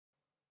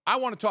I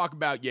want to talk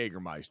about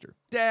Jägermeister.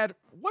 Dad,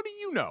 what do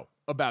you know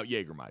about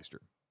Jägermeister?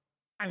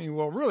 I mean,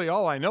 well, really,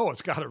 all I know,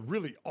 it's got a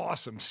really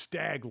awesome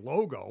stag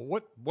logo.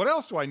 What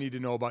else do I need to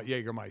know about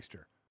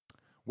Jägermeister?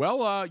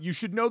 Well, you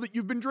should know that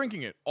you've been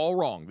drinking it all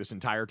wrong this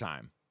entire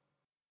time.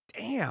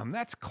 Damn,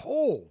 that's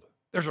cold.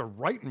 There's a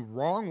right and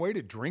wrong way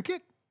to drink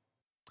it?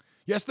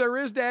 Yes, there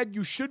is, Dad.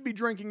 You should be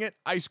drinking it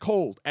ice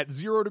cold at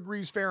 0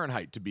 degrees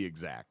Fahrenheit, to be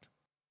exact.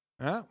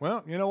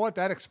 Well, you know what?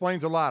 That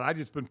explains a lot. I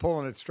just been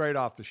pulling it straight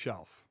off the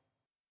shelf.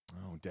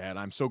 Oh, Dad,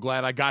 I'm so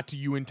glad I got to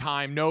you in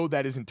time. No,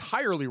 that is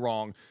entirely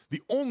wrong.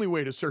 The only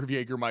way to serve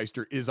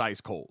Jägermeister is ice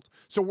cold.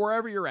 So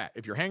wherever you're at,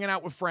 if you're hanging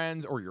out with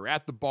friends or you're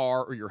at the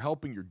bar or you're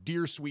helping your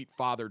dear sweet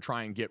father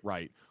try and get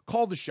right,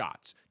 call the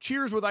shots.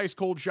 Cheers with ice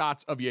cold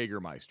shots of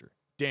Jägermeister.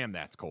 Damn,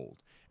 that's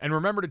cold. And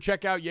remember to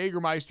check out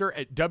Jägermeister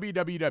at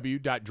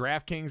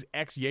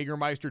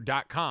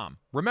www.draftkingsxjagermeister.com.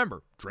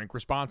 Remember, drink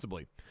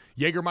responsibly.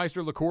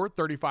 Jägermeister liqueur,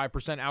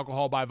 35%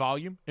 alcohol by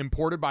volume,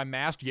 imported by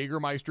Mast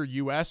Jägermeister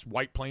US,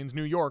 White Plains,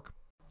 New York.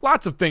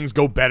 Lots of things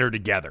go better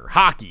together.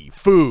 Hockey,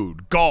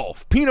 food,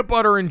 golf, peanut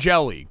butter and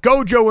jelly,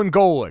 Gojo and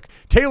Golic,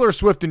 Taylor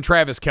Swift and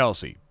Travis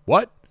Kelce.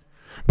 What?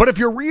 But if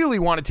you really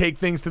want to take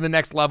things to the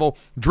next level,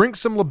 drink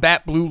some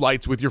Labatt Blue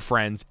Lights with your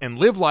friends and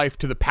live life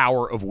to the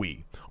power of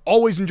we.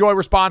 Always enjoy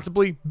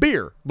responsibly.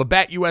 Beer,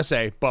 Labatt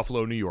USA,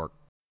 Buffalo, New York.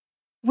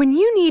 When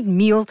you need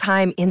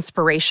mealtime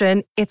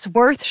inspiration, it's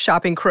worth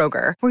shopping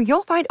Kroger, where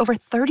you'll find over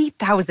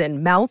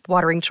 30,000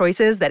 mouth-watering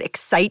choices that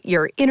excite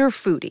your inner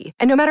foodie.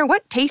 And no matter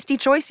what tasty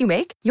choice you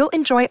make, you'll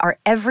enjoy our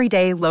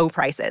everyday low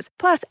prices,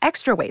 plus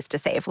extra ways to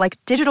save, like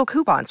digital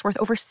coupons worth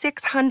over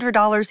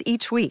 $600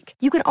 each week.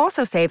 You can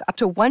also save up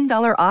to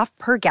 $1 off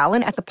per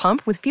gallon at the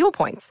pump with fuel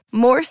points.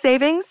 More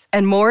savings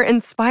and more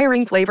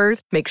inspiring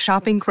flavors make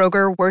shopping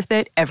Kroger worth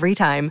it every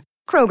time.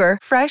 Kroger,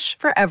 fresh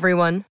for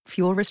everyone.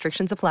 Fuel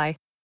restrictions apply.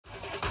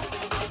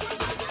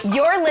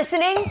 You're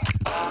listening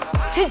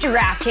to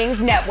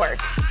DraftKings Network.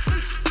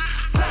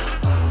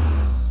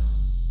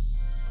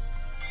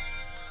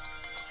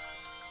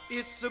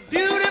 It's a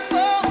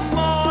beautiful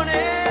morning.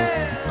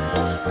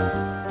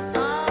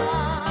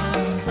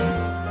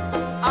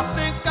 I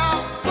think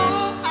I'll go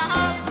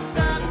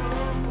outside.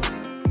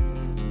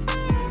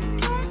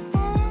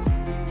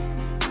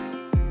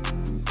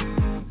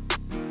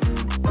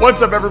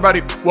 What's up,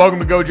 everybody? Welcome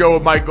to Gojo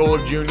with Mike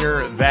Golic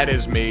Jr. That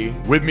is me.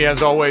 With me,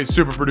 as always,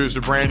 super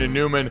producer Brandon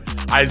Newman,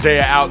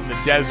 Isaiah out in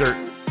the desert,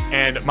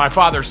 and my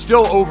father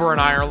still over in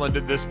Ireland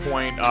at this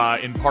point,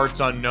 in parts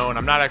unknown.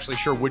 I'm not actually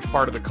sure which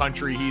part of the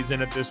country he's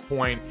in at this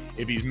point,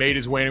 if he's made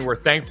his way anywhere.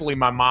 Thankfully,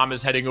 my mom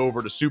is heading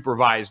over to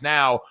supervise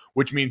now,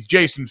 which means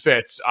Jason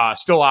Fitz,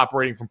 still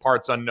operating from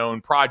parts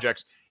unknown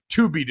projects,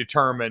 to be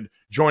determined,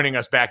 joining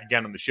us back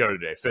again on the show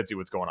today. Fitzy,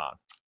 what's going on?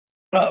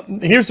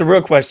 Here's the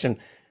real question.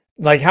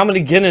 Like, how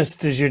many Guinness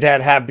does your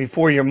dad have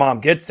before your mom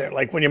gets there?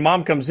 Like, when your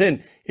mom comes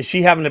in, is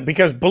she having to,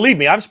 because believe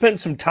me, I've spent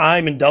some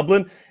time in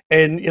Dublin,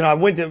 and, you know, I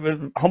went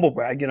to, humble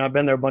brag, you know, I've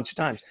been there a bunch of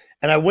times,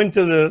 and I went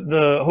to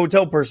the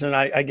hotel person,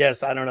 I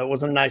guess, I don't know, it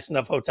wasn't a nice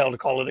enough hotel to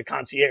call it a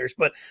concierge,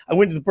 but I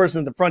went to the person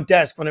at the front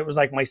desk when it was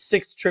like my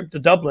 6th trip to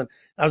Dublin.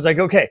 I was like,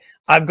 okay,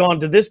 I've gone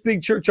to this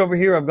big church over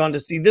here, I've gone to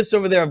see this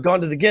over there, I've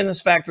gone to the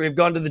Guinness factory, I've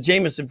gone to the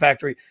Jameson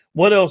factory.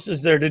 What else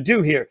is there to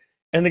do here?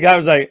 And the guy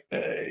was like,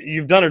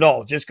 you've done it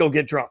all. Just go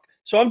get drunk.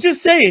 So I'm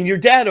just saying, your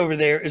dad over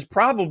there is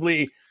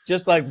probably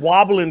just like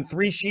wobbling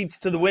 3 sheets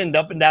to the wind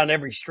up and down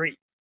every street.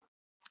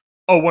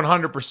 Oh,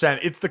 100%.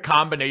 It's the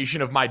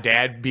combination of my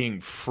dad being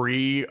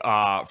free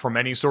from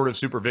any sort of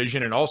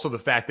supervision, and also the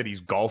fact that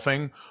he's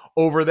golfing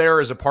over there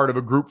as a part of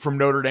a group from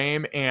Notre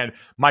Dame. And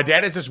my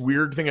dad has this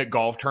weird thing at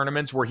golf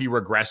tournaments where he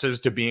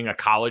regresses to being a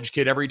college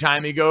kid every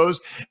time he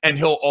goes, and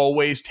he'll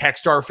always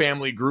text our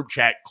family group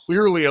chat,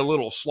 clearly a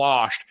little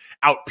sloshed,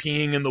 out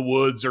peeing in the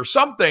woods or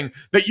something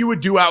that you would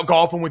do out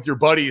golfing with your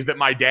buddies, that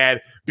my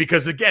dad,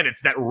 because again,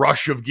 it's that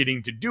rush of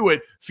getting to do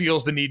it,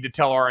 feels the need to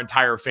tell our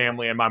entire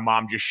family, and my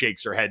mom just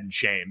shakes her head in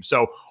shame.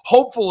 So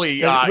hopefully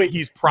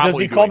he's probably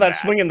does he call that that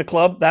swinging the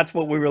club? That's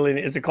what we really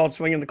need. Is it called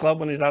swinging the club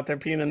when he's out there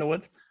peeing in the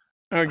woods?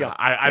 There we go.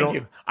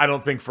 I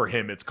don't think for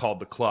him it's called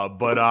the club,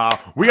 but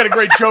we got a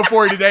great show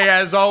for you today.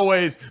 As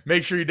always,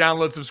 make sure you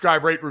download,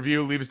 subscribe, rate,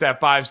 review, leave us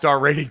that 5-star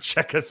rating.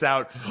 Check us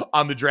out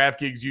on the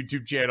DraftKings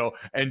YouTube channel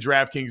and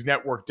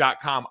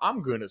DraftKingsNetwork.com.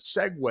 I'm going to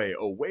segue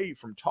away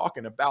from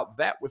talking about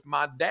that with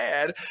my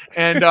dad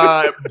and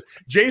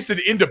Jason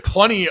into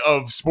plenty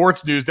of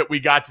sports news that we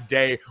got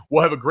today.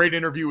 We'll have a great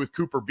interview with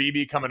Cooper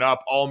Beebe coming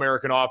up,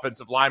 All-American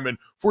offensive lineman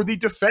for the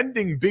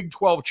defending Big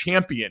 12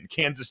 champion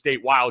Kansas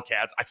State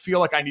Wildcats. I feel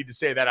like I need to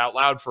say that out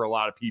loud for a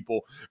lot of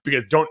people,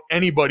 because don't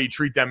anybody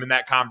treat them in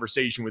that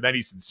conversation with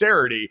any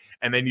sincerity,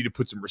 and they need to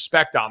put some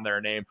respect on their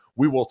name.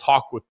 We will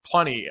talk with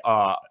plenty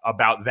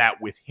about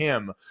that with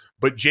him.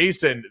 But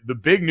Jason, the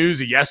big news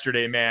of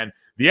yesterday, man,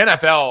 the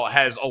NFL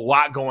has a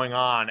lot going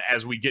on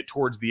as we get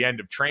towards the end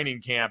of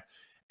training camp,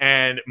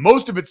 and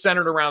most of it's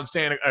centered around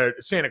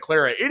Santa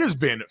Clara. It has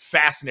been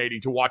fascinating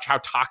to watch how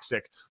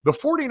toxic the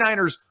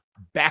 49ers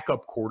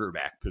backup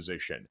quarterback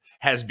position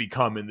has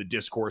become in the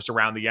discourse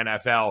around the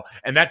NFL.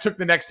 And that took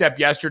the next step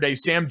yesterday.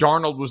 Sam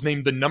Darnold was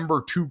named the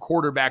number 2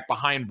 quarterback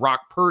behind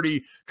Brock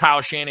Purdy,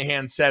 Kyle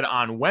Shanahan said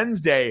on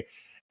Wednesday.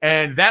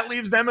 And that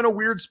leaves them in a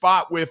weird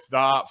spot with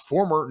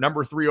former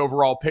number 3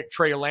 overall pick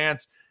Trey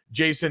Lance.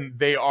 Jason,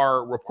 they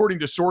are reporting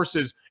to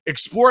sources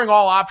exploring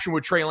all option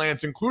with Trey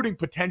Lance, including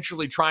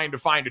potentially trying to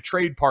find a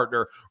trade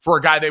partner for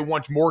a guy they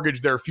want to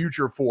mortgage their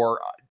future for.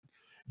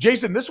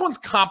 Jason, this one's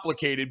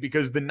complicated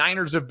because the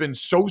Niners have been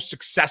so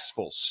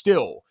successful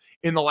still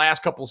in the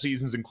last couple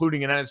seasons,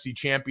 including an NFC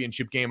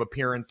Championship game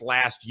appearance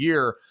last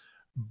year.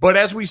 But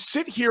as we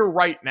sit here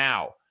right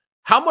now,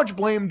 how much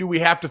blame do we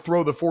have to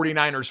throw the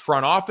 49ers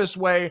front office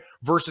way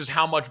versus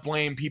how much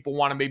blame people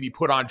want to maybe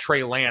put on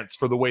Trey Lance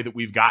for the way that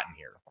we've gotten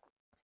here?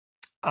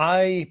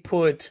 I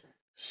put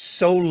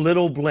so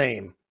little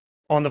blame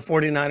on the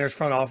 49ers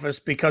front office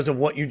because of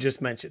what you just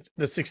mentioned.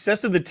 The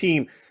success of the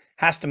team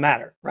has to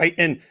matter, right?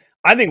 And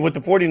I think what the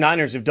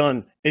 49ers have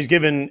done is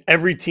given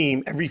every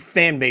team, every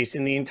fan base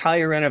in the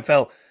entire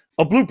NFL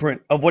a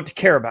blueprint of what to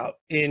care about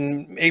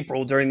in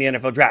April during the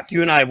NFL draft.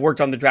 You and I have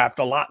worked on the draft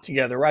a lot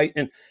together, right?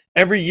 And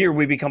every year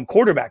we become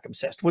quarterback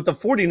obsessed. What the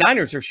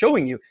 49ers are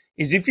showing you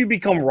is if you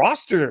become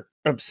roster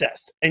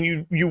obsessed and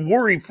you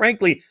worry,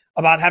 frankly,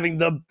 about having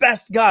the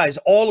best guys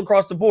all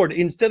across the board,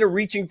 instead of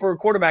reaching for a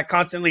quarterback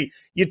constantly,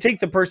 you take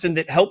the person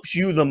that helps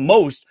you the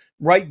most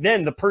right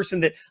then, the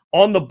person that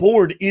on the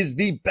board is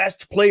the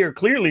best player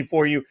clearly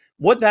for you.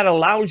 What that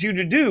allows you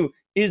to do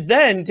is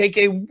then take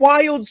a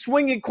wild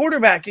swing at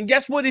quarterback. And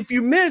guess what? If you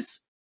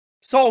miss,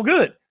 it's all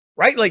good,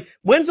 right? Like,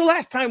 when's the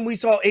last time we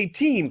saw a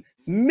team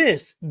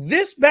miss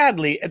this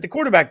badly at the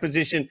quarterback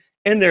position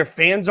and their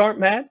fans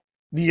aren't mad?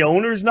 The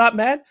owner's not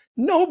mad.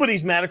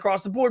 Nobody's mad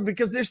across the board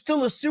because they're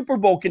still a Super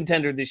Bowl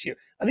contender this year.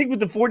 I think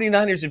what the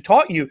 49ers have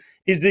taught you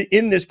is that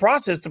in this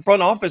process, the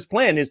front office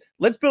plan is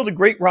let's build a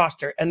great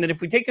roster. And then if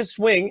we take a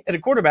swing at a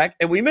quarterback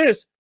and we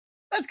miss,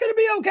 that's going to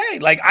be okay.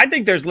 Like, I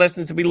think there's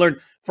lessons to be learned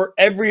for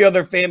every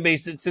other fan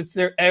base that sits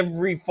there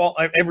every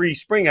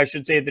spring, I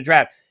should say, at the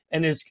draft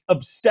and is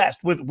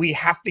obsessed with we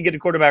have to get a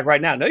quarterback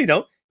right now. No, you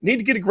don't. You need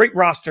to get a great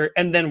roster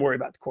and then worry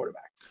about the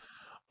quarterback.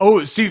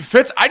 Oh, see,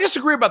 Fitz, I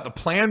disagree about the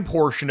plan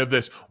portion of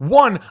this.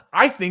 One,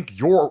 I think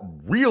you're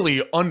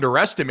really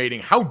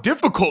underestimating how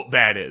difficult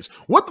that is.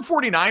 What the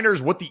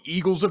 49ers, what the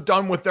Eagles have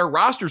done with their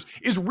rosters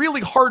is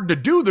really hard to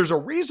do. There's a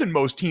reason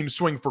most teams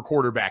swing for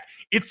quarterback.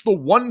 It's the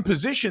one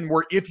position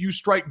where if you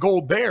strike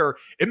gold there,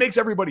 it makes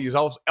everybody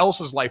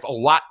else's life a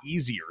lot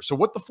easier. So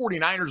what the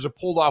 49ers have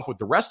pulled off with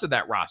the rest of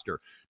that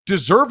roster,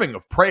 deserving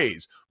of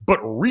praise, but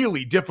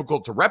really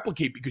difficult to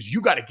replicate because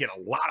you got to get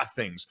a lot of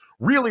things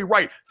really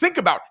right. Think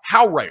about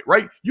how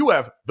right? You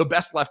have the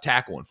best left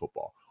tackle in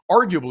football,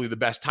 arguably the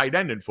best tight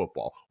end in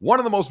football, one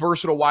of the most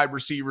versatile wide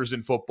receivers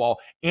in football,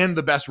 and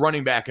the best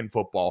running back in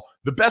football,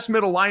 the best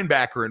middle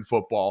linebacker in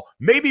football,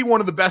 maybe one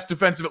of the best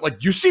defensive.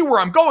 Like, you see where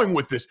I'm going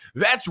with this?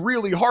 That's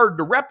really hard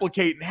to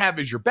replicate and have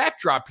as your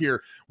backdrop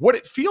here. What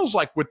it feels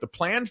like with the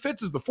plan,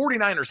 Fitz, is the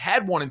 49ers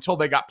had one until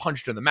they got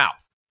punched in the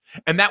mouth.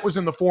 And that was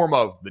in the form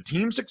of the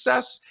team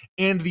success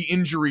and the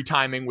injury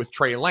timing with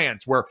Trey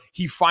Lance, where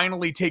he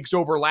finally takes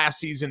over last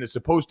season, is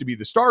supposed to be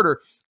the starter,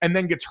 and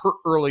then gets hurt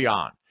early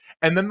on.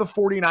 And then the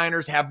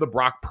 49ers have the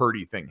Brock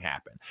Purdy thing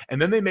happen.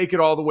 And then they make it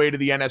all the way to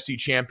the NFC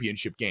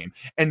Championship game.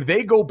 And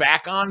they go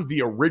back on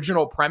the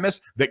original premise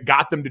that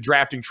got them to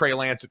drafting Trey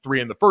Lance at 3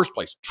 in the first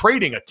place,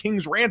 trading a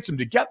king's ransom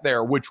to get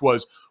there, which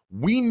was,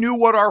 we knew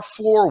what our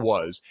floor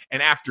was.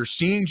 And after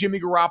seeing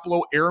Jimmy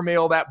Garoppolo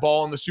airmail that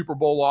ball in the Super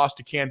Bowl loss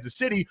to Kansas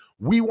City,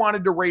 we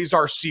wanted to raise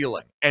our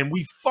ceiling. And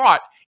we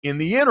thought in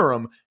the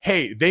interim,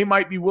 hey, they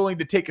might be willing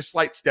to take a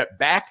slight step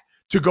back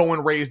to go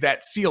and raise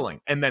that ceiling.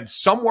 And then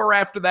somewhere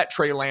after that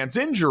Trey Lance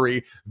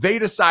injury, they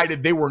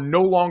decided they were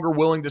no longer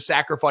willing to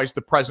sacrifice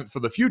the present for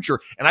the future.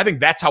 And I think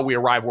that's how we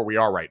arrive where we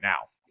are right now.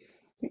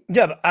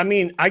 Yeah, but I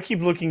mean, I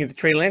keep looking at the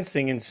Trey Lance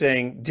thing and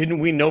saying, didn't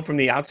we know from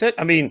the outset?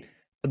 I mean,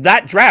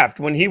 that draft,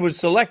 when he was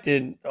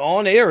selected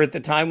on air at the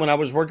time when I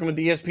was working with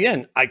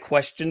ESPN, I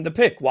questioned the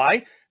pick.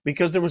 Why?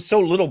 Because there was so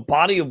little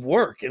body of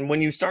work. And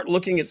when you start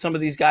looking at some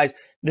of these guys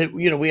that,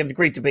 you know, we have the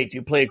great debate. Do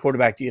you play a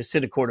quarterback? Do you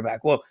sit a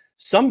quarterback? Well,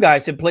 some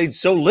guys have played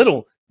so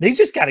little, they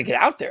just got to get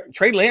out there.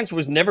 Trey Lance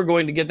was never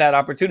going to get that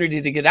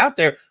opportunity to get out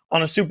there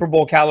on a Super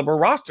Bowl caliber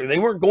roster. They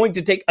weren't going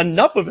to take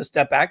enough of a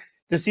step back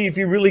to see if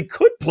he really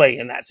could play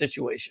in that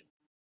situation.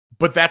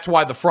 But that's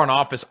why the front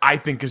office, I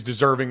think, is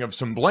deserving of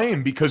some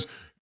blame, because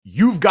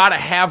you've got to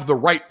have the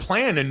right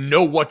plan and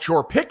know what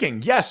you're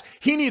picking. Yes,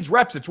 he needs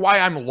reps. It's why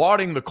I'm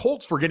lauding the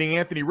Colts for getting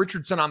Anthony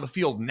Richardson on the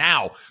field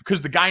now, because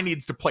the guy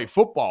needs to play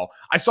football.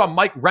 I saw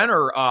Mike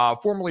Renner,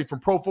 formerly from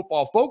Pro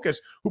Football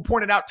Focus, who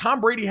pointed out Tom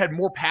Brady had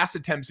more pass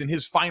attempts in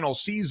his final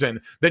season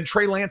than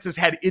Trey Lance has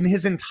had in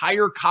his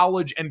entire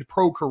college and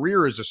pro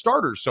career as a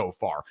starter so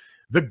far.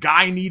 The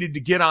guy needed to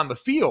get on the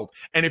field.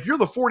 And if you're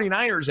the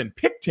 49ers and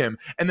pick picked him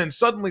and then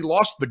suddenly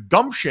lost the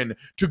gumption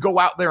to go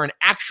out there and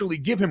actually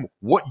give him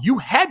what you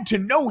had to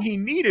know he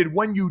needed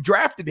when you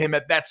drafted him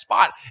at that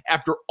spot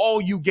after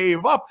all you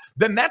gave up,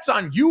 then that's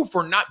on you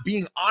for not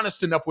being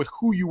honest enough with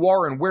who you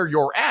are and where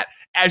you're at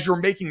as you're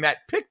making that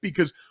pick.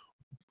 Because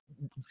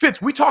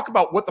Fitz, we talk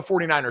about what the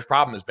 49ers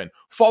problem has been,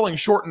 falling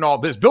short in all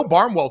this. Bill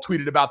Barnwell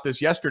tweeted about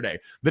this yesterday.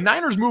 The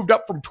Niners moved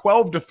up from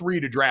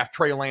 12-3 to draft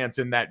Trey Lance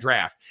in that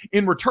draft.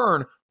 In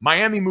return,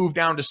 Miami moved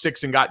down to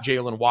 6 and got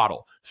Jalen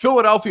Waddle.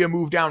 Philadelphia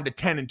moved down to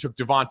 10 and took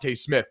Devontae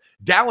Smith.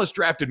 Dallas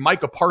drafted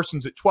Micah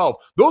Parsons at 12.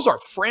 Those are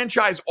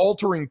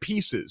franchise-altering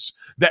pieces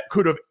that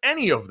could have,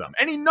 any of them,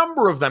 any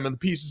number of them in the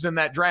pieces in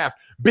that draft,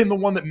 been the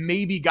one that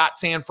maybe got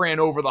San Fran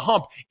over the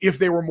hump if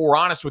they were more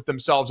honest with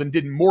themselves and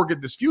didn't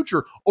mortgage this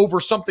future over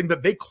something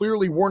that they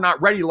clearly were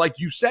not ready, like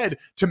you said,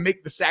 to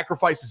make the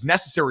sacrifices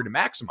necessary to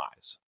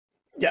maximize.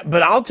 Yeah,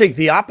 but I'll take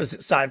the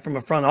opposite side from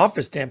a front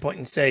office standpoint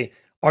and say,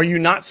 are you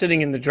not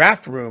sitting in the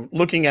draft room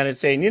looking at it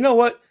saying, you know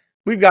what?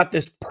 We've got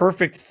this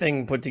perfect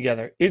thing put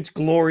together. It's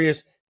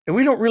glorious, and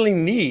we don't really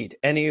need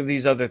any of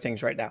these other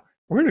things right now.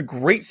 We're in a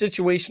great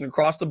situation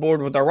across the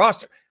board with our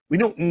roster. We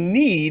don't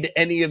need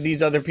any of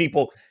these other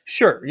people.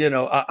 Sure,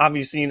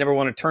 obviously you never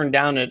want to turn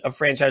down a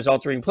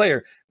franchise-altering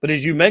player, but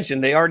as you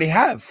mentioned, they already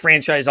have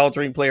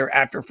franchise-altering player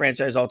after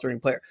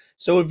franchise-altering player.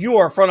 So if you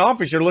are a front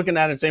office, you're looking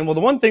at it and saying, well,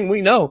 the one thing we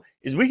know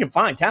is we can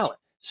find talent.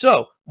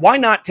 So why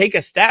not take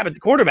a stab at the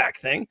quarterback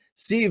thing,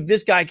 see if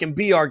this guy can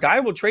be our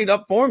guy? We'll trade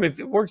up for him. If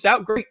it works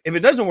out, great. If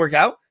it doesn't work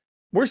out,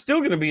 we're still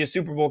going to be a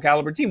Super Bowl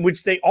caliber team,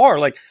 which they are.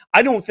 Like,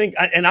 I don't think,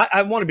 and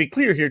I want to be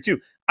clear here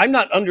too, I'm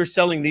not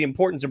underselling the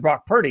importance of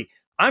Brock Purdy.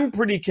 I'm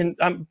pretty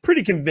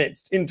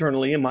convinced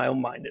internally, in my own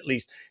mind at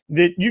least,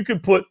 that you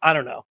could put,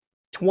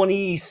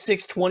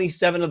 26,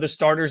 27 of the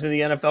starters in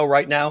the NFL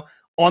right now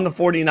on the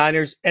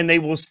 49ers, and they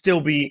will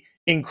still be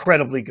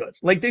incredibly good.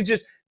 Like,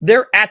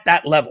 they're at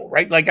that level,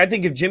 right? Like, I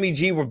think if Jimmy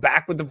G were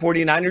back with the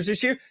 49ers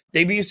this year,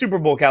 they'd be a Super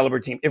Bowl caliber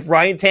team. If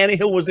Ryan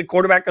Tannehill was the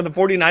quarterback of the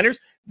 49ers,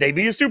 they'd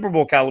be a Super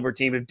Bowl caliber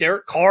team. If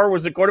Derek Carr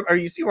was the quarterback, or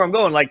you see where I'm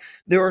going? Like,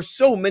 there are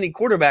so many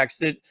quarterbacks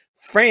that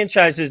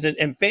franchises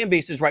and fan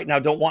bases right now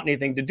don't want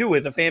anything to do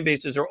with. The fan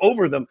bases are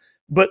over them.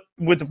 But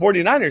with the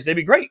 49ers, they'd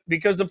be great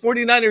because the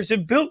 49ers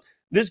have built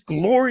this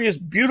glorious,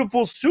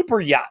 beautiful super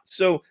yacht.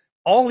 So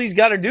all he's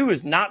got to do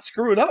is not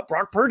screw it up.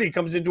 Brock Purdy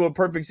comes into a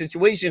perfect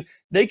situation.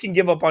 They can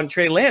give up on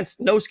Trey Lance,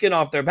 no skin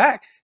off their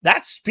back.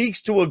 That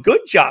speaks to a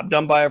good job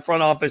done by a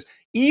front office,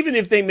 even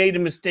if they made a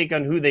mistake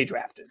on who they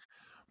drafted.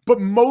 But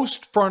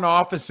most front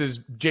offices,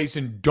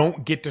 Jason,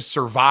 don't get to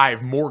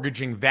survive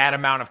mortgaging that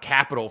amount of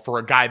capital for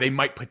a guy they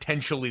might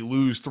potentially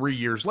lose 3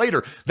 years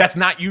later. That's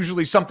not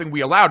usually something we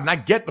allowed. And I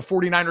get the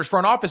 49ers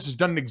front office has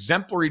done an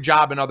exemplary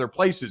job in other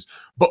places.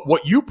 But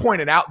what you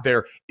pointed out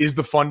there is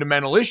the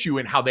fundamental issue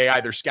in how they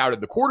either scouted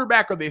the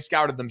quarterback or they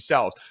scouted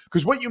themselves.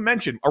 Because what you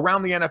mentioned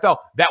around the NFL,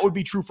 that would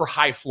be true for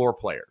high floor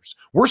players.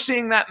 We're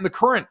seeing that in the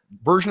current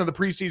version of the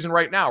preseason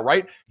right now,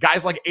 right?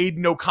 Guys like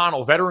Aiden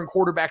O'Connell, veteran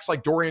quarterbacks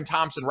like Dorian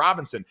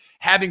Thompson-Robinson,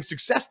 having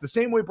success the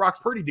same way Brock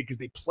Purdy did because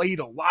they played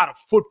a lot of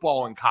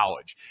football in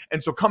college.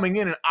 And so coming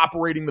in and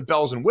operating the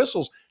bells and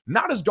whistles,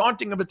 not as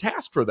daunting of a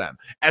task for them,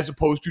 as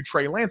opposed to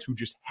Trey Lance, who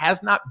just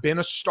has not been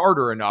a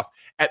starter enough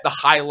at the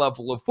high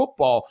level of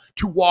football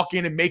to walk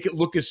in and make it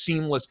look as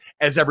seamless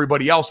as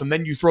everybody else. And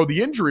then you throw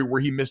the injury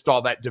where he missed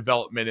all that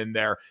development in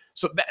there.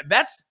 So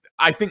that's,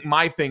 I think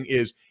my thing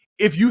is,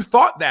 if you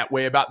thought that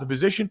way about the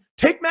position,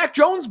 take Mac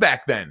Jones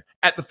back then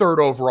at the 3rd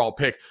overall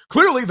pick.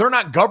 Clearly, they're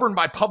not governed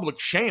by public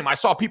shame. I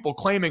saw people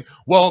claiming,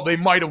 well, they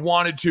might have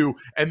wanted to,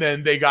 and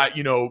then they got,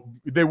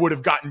 they would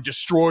have gotten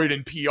destroyed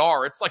in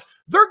PR. It's like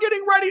they're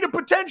getting ready to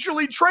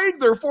potentially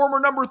trade their former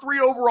number 3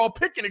 overall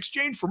pick in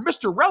exchange for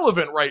Mr.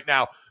 Relevant right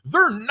now.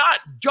 They're not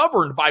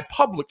governed by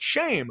public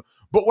shame.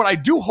 But what I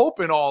do hope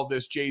in all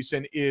this,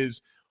 Jason,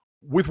 is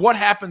with what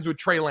happens with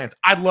Trey Lance,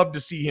 I'd love to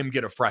see him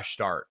get a fresh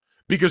start.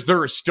 Because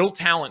there is still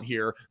talent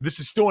here. This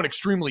is still an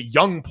extremely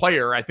young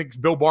player. I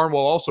think Bill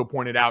Barnwell also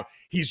pointed out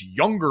he's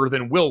younger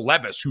than Will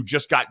Levis, who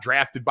just got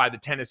drafted by the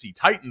Tennessee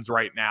Titans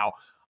right now.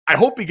 I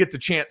hope he gets a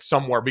chance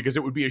somewhere because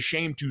it would be a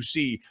shame to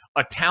see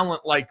a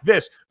talent like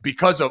this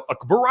because of a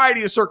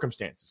variety of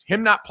circumstances.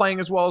 Him not playing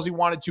as well as he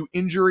wanted to,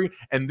 injury,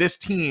 and this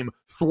team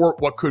thwart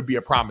what could be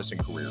a promising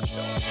career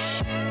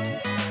still.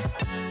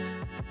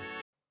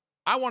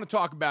 I want to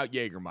talk about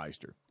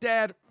Jägermeister.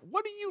 Dad,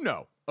 what do you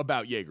know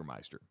about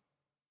Jägermeister?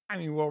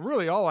 Well,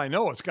 really, all I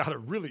know, it's got a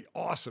really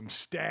awesome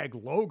stag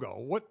logo.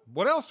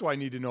 What else do I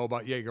need to know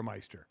about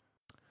Jägermeister?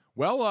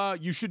 Well,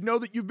 you should know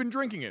that you've been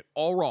drinking it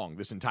all wrong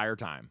this entire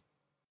time.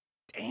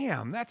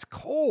 Damn, that's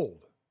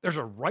cold. There's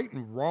a right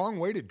and wrong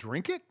way to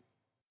drink it?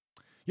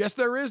 Yes,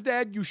 there is,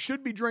 Dad. You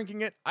should be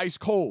drinking it ice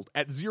cold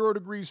at 0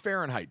 degrees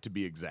Fahrenheit, to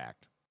be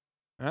exact.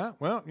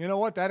 Well, you know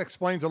what? That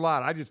explains a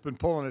lot. I just been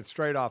pulling it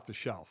straight off the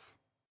shelf.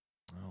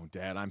 Oh,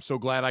 Dad, I'm so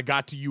glad I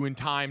got to you in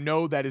time.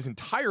 No, that is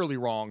entirely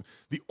wrong.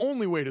 The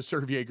only way to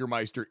serve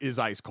Jägermeister is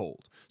ice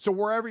cold. So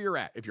wherever you're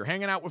at, if you're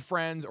hanging out with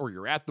friends or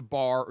you're at the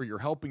bar or you're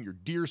helping your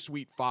dear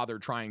sweet father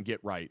try and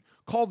get right,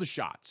 call the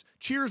shots.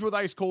 Cheers with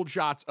ice cold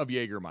shots of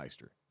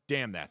Jägermeister.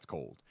 Damn, that's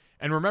cold.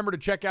 And remember to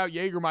check out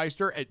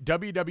Jägermeister at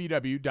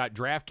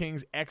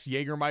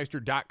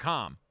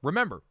www.draftkingsxjagermeister.com.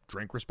 Remember,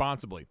 drink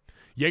responsibly.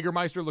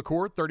 Jägermeister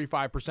liqueur,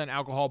 35%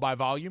 alcohol by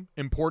volume,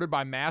 imported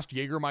by Mast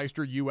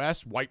Jägermeister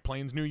US, White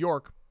Plains, New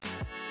York.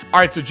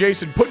 All right, so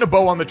Jason, putting a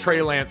bow on the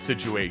Trey Lance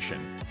situation.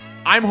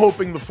 I'm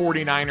hoping the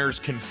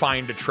 49ers can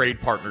find a trade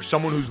partner,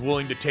 someone who's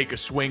willing to take a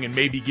swing and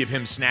maybe give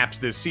him snaps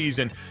this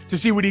season to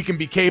see what he can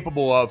be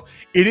capable of.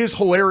 It is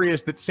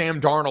hilarious that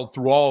Sam Darnold,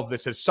 through all of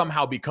this, has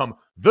somehow become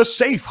the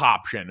safe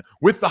option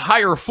with the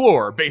higher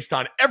floor based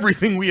on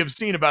everything we have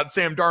seen about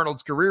Sam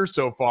Darnold's career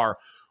so far.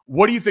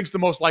 What do you think is the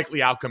most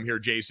likely outcome here,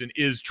 Jason?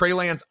 Is Trey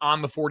Lance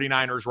on the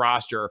 49ers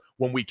roster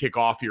when we kick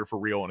off here for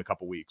real in a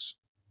couple weeks?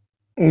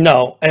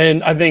 No,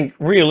 and I think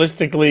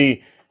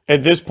realistically,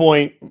 at this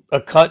point,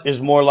 a cut is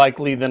more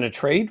likely than a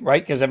trade,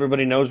 right? Because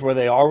everybody knows where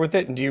they are with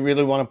it. And do you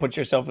really want to put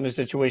yourself in a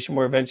situation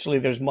where eventually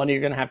there's money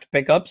you're going to have to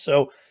pick up?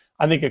 So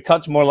I think a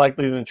cut's more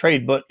likely than a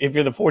trade. But if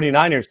you're the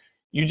 49ers,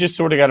 you just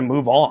sort of got to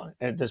move on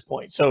at this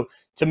point. So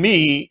to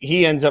me,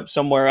 he ends up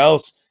somewhere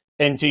else.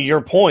 And to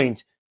your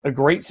point, a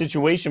great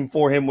situation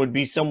for him would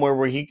be somewhere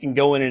where he can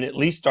go in and at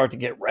least start to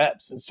get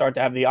reps and start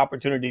to have the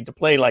opportunity to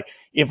play. Like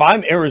if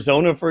I'm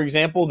Arizona, for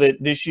example, that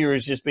this year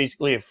is just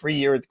basically a free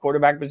year at the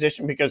quarterback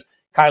position because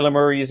Kyler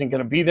Murray isn't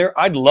going to be there,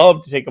 I'd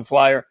love to take a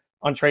flyer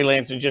on Trey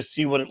Lance and just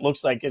see what it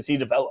looks like as he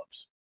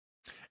develops.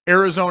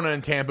 Arizona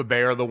and Tampa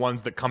Bay are the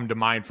ones that come to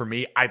mind for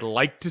me. I'd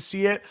like to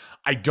see it.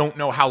 I don't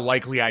know how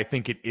likely I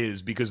think it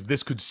is because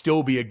this could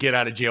still be a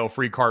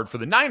get-out-of-jail-free card for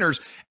the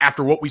Niners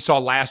after what we saw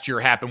last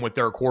year happen with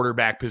their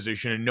quarterback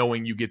position and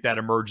knowing you get that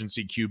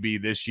emergency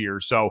QB this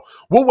year. So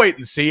we'll wait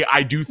and see.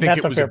 I do think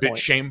it was a bit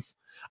shameful.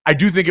 I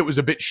do think it was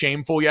a bit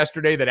shameful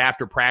yesterday that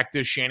after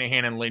practice,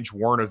 Shanahan and Lynch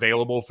weren't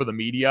available for the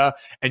media,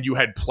 and you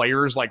had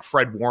players like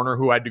Fred Warner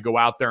who had to go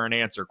out there and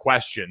answer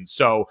questions.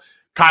 So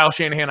Kyle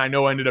Shanahan, I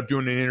know, ended up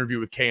doing an interview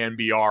with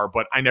KNBR,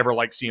 but I never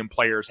like seeing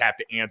players have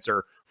to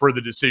answer for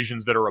the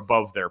decisions that are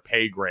above their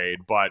pay grade.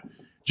 But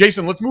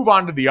Jason, let's move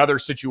on to the other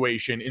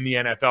situation in the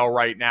NFL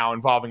right now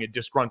involving a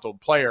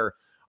disgruntled player.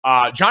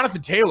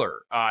 Jonathan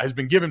Taylor has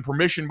been given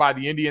permission by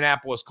the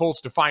Indianapolis Colts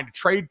to find a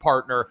trade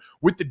partner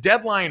with the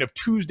deadline of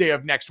Tuesday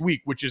of next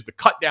week, which is the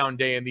cutdown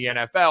day in the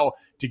NFL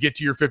to get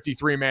to your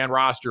 53-man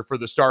roster for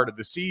the start of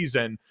the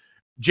season.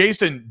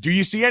 Jason, do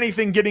you see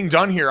anything getting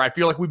done here? I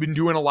feel like we've been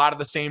doing a lot of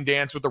the same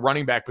dance with the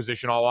running back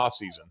position all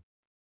offseason.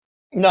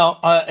 No,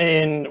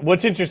 and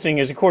what's interesting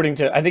is according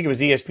to, I think it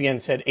was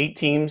ESPN said 8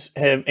 teams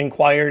have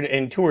inquired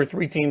and 2 or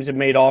 3 teams have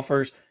made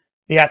offers.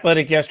 The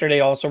Athletic yesterday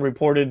also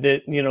reported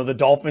that, the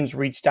Dolphins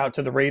reached out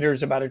to the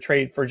Raiders about a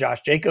trade for Josh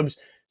Jacobs.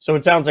 So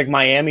it sounds like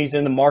Miami's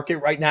in the market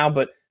right now,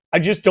 but I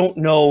just don't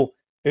know.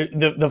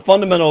 The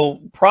fundamental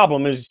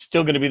problem is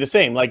still going to be the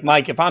same. Like,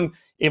 Mike, if I'm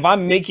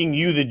making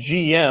you the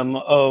GM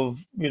of,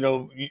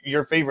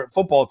 your favorite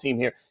football team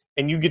here,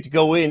 and you get to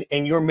go in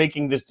and you're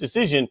making this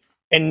decision,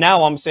 and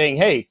now I'm saying,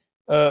 hey,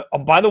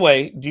 by the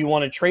way, do you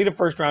want to trade a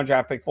first-round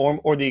draft pick for him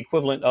or the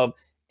equivalent of,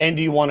 and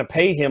do you want to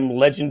pay him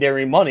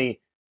legendary money?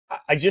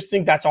 I just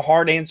think that's a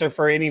hard answer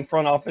for any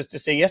front office to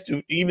say yes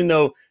to, even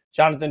though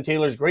Jonathan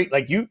Taylor's great.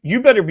 Like, you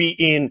better be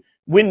in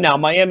win now.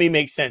 Miami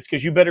makes sense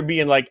because you better be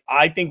in, like,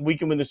 I think we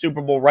can win the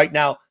Super Bowl right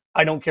now.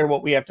 I don't care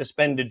what we have to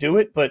spend to do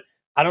it, but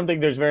I don't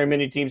think there's very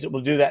many teams that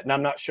will do that, and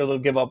I'm not sure they'll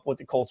give up what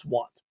the Colts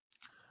want.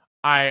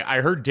 I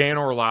heard Dan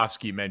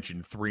Orlovsky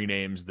mention 3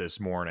 names this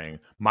morning.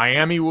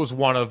 Miami was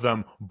one of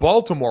them,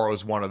 Baltimore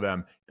was one of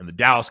them, and the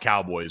Dallas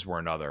Cowboys were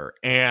another.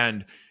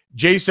 And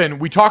Jason,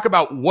 we talk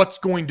about what's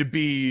going to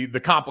be the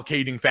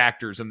complicating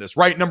factors in this,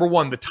 right? Number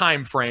 1, the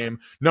time frame.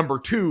 Number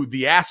 2,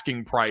 the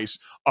asking price,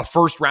 a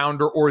first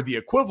rounder or the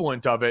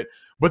equivalent of it.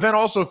 But then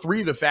also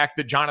 3, the fact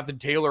that Jonathan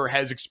Taylor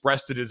has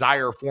expressed a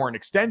desire for an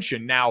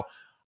extension. Now,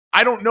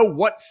 I don't know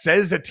what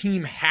says a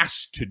team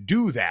has to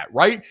do that,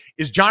 right?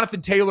 Is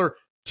Jonathan Taylor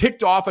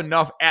ticked off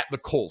enough at the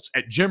Colts,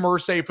 at Jim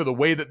Irsay for the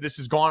way that this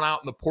has gone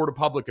out in the court of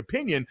public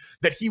opinion,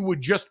 that he would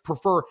just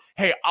prefer,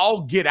 hey,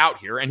 I'll get out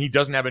here, and he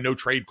doesn't have a no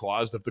trade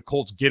clause. If the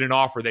Colts get an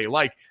offer they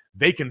like,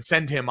 they can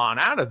send him on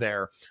out of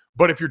there.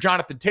 But if you're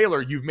Jonathan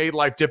Taylor, you've made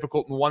life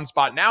difficult in one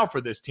spot now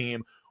for this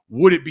team.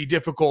 Would it be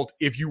difficult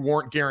if you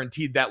weren't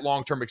guaranteed that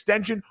long-term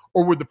extension,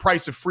 or would the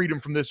price of freedom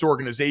from this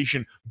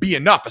organization be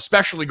enough,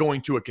 especially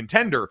going to a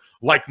contender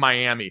like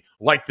Miami,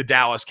 like the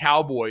Dallas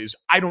Cowboys?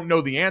 I don't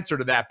know the answer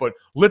to that, but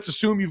let's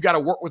assume you've got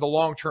to work with a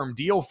long-term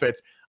deal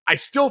fits. I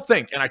still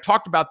think, and I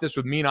talked about this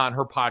with Mina on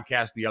her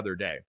podcast the other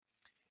day,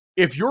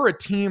 if you're a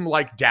team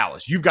like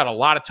Dallas, you've got a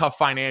lot of tough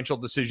financial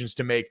decisions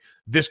to make.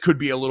 This could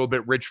be a little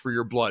bit rich for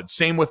your blood.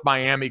 Same with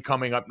Miami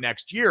coming up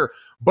next year.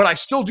 But I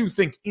still do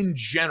think in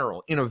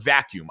general, in a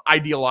vacuum,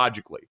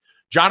 ideologically,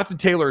 Jonathan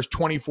Taylor is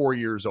 24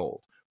 years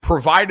old.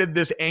 Provided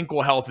this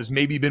ankle health has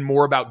maybe been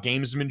more about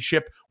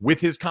gamesmanship with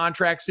his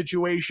contract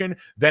situation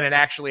than it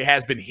actually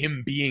has been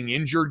him being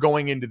injured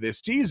going into this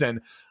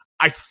season,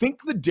 I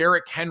think the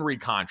Derrick Henry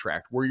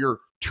contract, where you're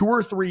 2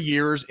 or 3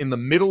 years in the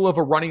middle of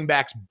a running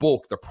back's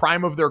bulk, the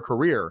prime of their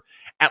career,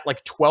 at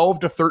like $12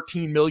 to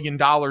 $13 million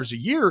a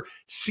year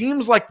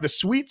seems like the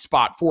sweet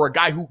spot for a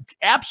guy who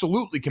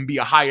absolutely can be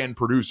a high-end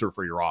producer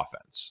for your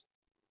offense.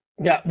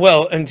 Yeah,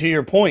 well, and to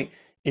your point,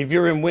 if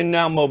you're in win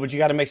now mode, but you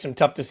got to make some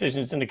tough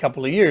decisions in a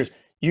couple of years,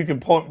 you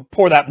can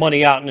pour that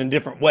money out in a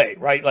different way,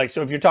 right? Like,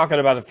 so if you're talking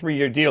about a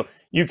 3-year deal,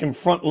 you can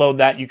front load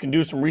that. You can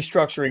do some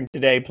restructuring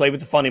today, play with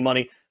the funny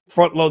money,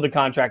 front load the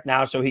contract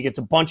now so he gets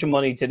a bunch of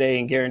money today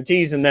in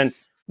guarantees, and then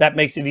that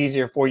makes it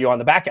easier for you on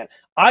the back end.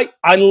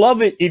 I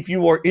love it if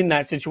you are in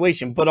that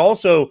situation, but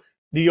also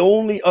the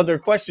only other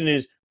question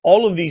is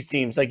all of these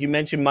teams, like you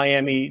mentioned,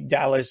 Miami,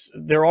 Dallas,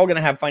 they're all going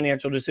to have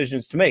financial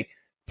decisions to make.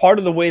 Part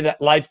of the way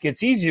that life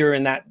gets easier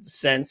in that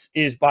sense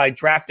is by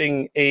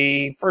drafting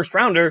a first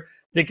rounder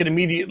that can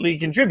immediately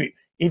contribute.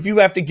 If you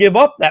have to give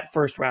up that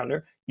first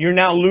rounder, you're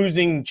now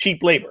losing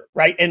cheap labor,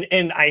 right?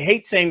 And I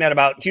hate saying that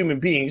about human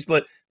beings,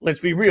 but let's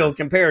be real,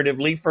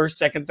 comparatively, first,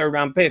 second, third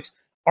round picks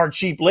are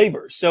cheap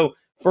labor. So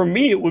for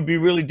me, it would be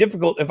really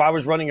difficult if I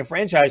was running a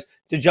franchise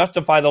to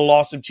justify the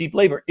loss of cheap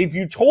labor. If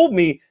you told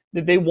me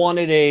that they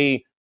wanted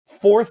a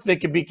fourth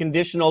that could be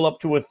conditional up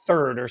to a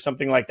third or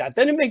something like that,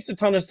 then it makes a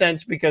ton of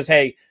sense because,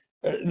 hey,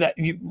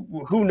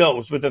 who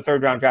knows with a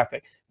third round draft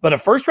pick. But a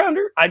first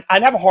rounder, I'd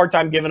have a hard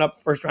time giving up a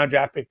first round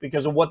draft pick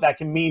because of what that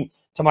can mean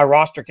to my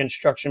roster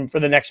construction for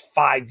the next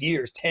 5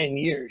 years, 10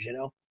 years, you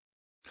know?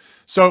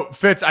 So,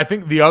 Fitz, I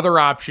think the other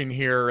option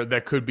here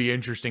that could be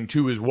interesting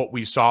too is what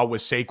we saw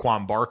with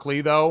Saquon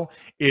Barkley, though,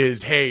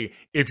 is, hey,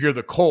 if you're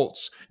the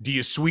Colts, do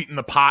you sweeten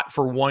the pot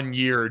for 1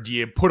 year? Do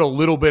you put a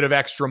little bit of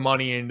extra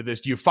money into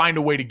this? Do you find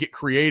a way to get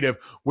creative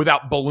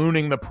without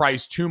ballooning the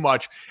price too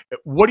much?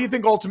 What do you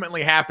think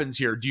ultimately happens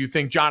here? Do you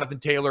think Jonathan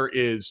Taylor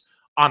is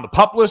on the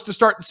PUP list to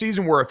start the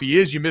season, where if he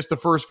is, you miss the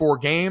first 4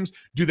 games?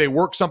 Do they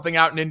work something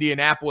out in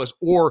Indianapolis,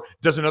 or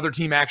does another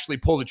team actually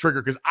pull the trigger?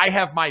 Because I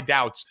have my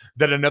doubts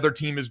that another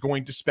team is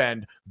going to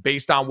spend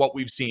based on what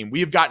we've seen.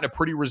 We have gotten a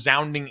pretty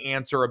resounding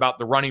answer about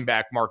the running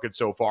back market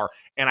so far,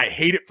 and I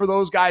hate it for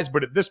those guys,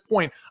 but at this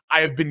point,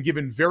 I have been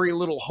given very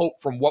little hope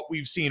from what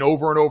we've seen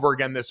over and over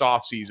again this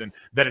offseason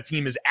that a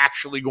team is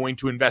actually going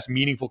to invest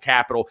meaningful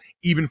capital,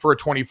 even for a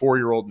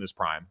 24-year-old in his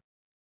prime.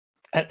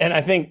 And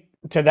I think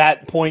to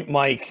that point,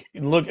 Mike,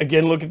 look at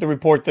the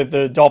report that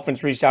the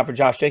Dolphins reached out for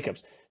Josh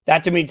Jacobs.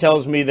 That to me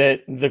tells me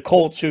that the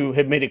Colts, who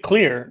have made it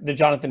clear that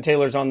Jonathan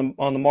Taylor's on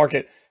the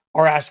market,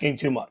 are asking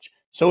too much.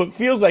 So it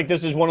feels like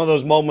this is one of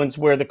those moments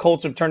where the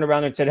Colts have turned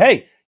around and said,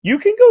 hey, you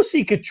can go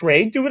seek a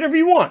trade, do whatever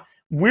you want.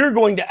 We're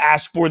going to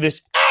ask for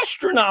this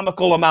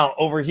astronomical amount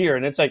over here.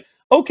 And it's like,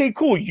 okay,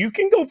 cool, you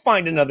can go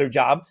find another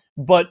job,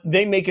 but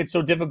they make it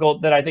so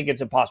difficult that I think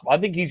it's impossible. I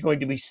think he's going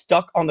to be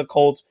stuck on the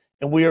Colts,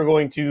 and we are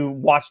going to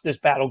watch this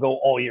battle go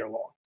all year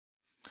long.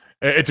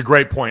 It's a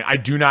great point. I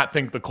do not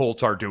think the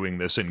Colts are doing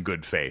this in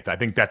good faith. I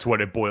think that's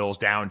what it boils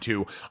down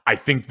to. I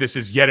think this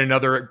is yet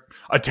another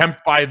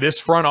attempt by this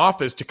front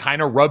office to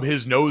kind of rub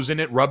his nose in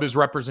it, rub his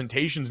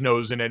representation's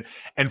nose in it.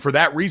 And for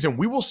that reason,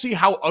 we will see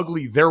how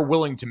ugly they're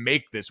willing to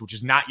make this, which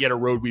is not yet a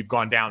road we've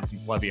gone down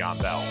since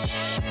Le'Veon Bell.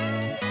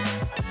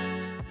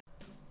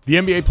 The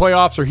NBA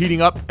playoffs are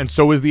heating up, and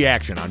so is the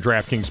action on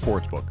DraftKings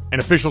Sportsbook, an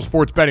official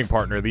sports betting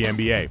partner of the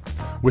NBA.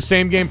 With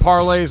same-game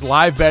parlays,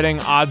 live betting,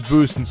 odds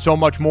boosts, and so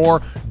much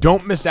more,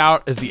 don't miss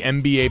out as the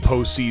NBA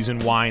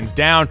postseason winds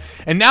down.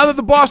 And now that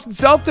the Boston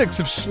Celtics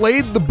have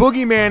slayed the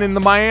boogeyman in the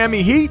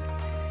Miami Heat,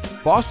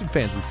 Boston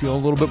fans, we feel a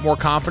little bit more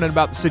confident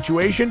about the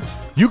situation.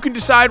 You can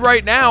decide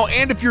right now,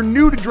 and if you're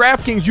new to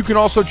DraftKings, you can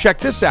also check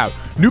this out.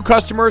 New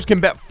customers can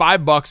bet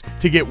 $5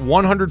 to get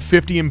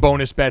 $150 in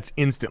bonus bets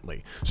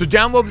instantly. So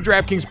download the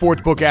DraftKings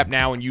Sportsbook app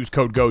now and use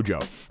code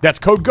GOJO. That's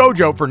code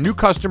GOJO for new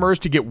customers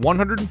to get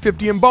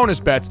 $150 in bonus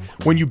bets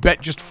when you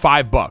bet just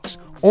 $5.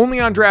 Only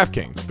on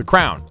DraftKings. The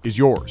crown is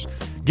yours.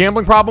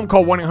 Gambling problem?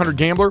 Call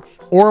 1-800-GAMBLER.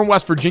 Or in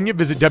West Virginia,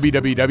 visit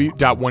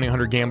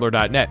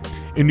www.1800gambler.net.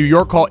 In New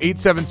York, call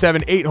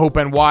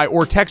 877-8-HOPE-NY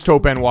or text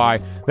HOPE-NY.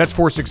 That's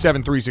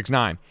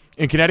 467-369.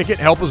 In Connecticut,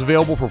 help is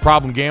available for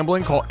problem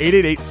gambling. Call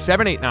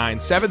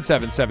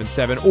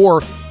 888-789-7777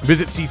 or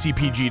visit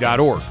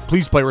ccpg.org.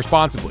 Please play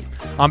responsibly.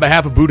 On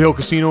behalf of Boot Hill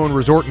Casino and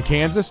Resort in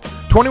Kansas,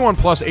 21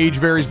 plus, age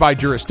varies by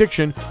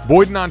jurisdiction,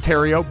 void in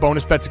Ontario.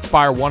 Bonus bets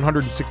expire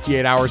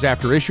 168 hours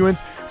after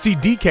issuance. See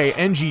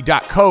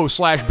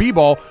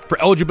dkng.co/bball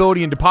for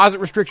eligibility and deposit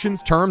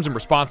restrictions, terms, and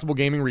responsible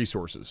gaming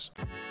resources.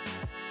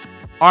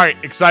 All right,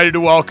 excited to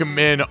welcome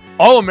in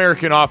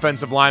All-American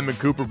offensive lineman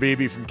Cooper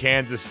Beebe from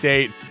Kansas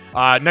State.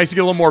 Nice to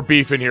get a little more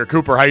beef in here.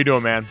 Cooper, how you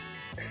doing, man?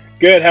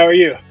 Good. How are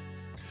you?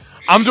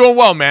 I'm doing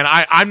well, man.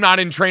 I'm not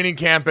in training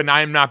camp, and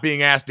I'm not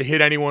being asked to hit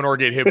anyone or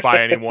get hit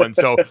by anyone.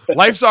 So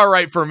life's all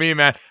right for me,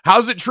 man.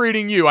 How's it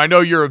treating you? I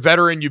know you're a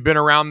veteran. You've been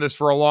around this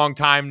for a long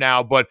time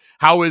now, but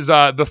how is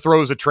the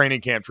throes of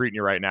training camp treating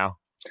you right now?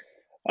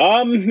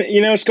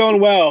 It's going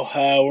well.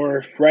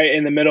 We're right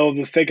in the middle of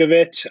the thick of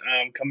it,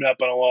 coming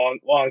up on a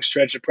long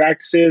stretch of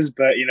practices,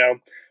 but,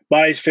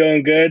 body's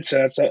feeling good. So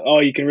that's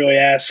all you can really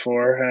ask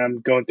for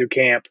going through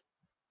camp.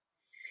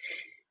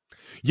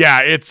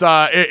 Yeah, it's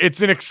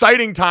an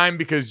exciting time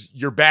because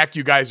you're back.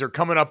 You guys are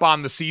coming up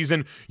on the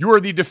season. You are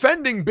the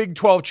defending Big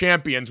 12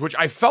 champions, which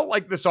I felt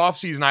like this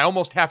offseason I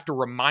almost have to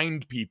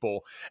remind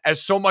people,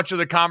 as so much of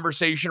the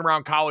conversation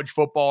around college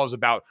football is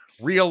about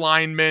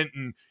realignment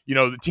and,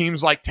 the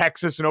teams like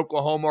Texas and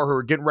Oklahoma who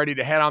are getting ready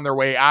to head on their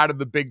way out of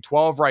the Big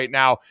 12 right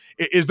now.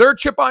 Is there a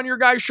chip on your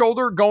guys'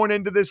 shoulder going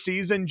into this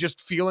season, just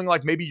feeling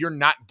like maybe you're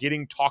not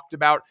getting talked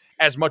about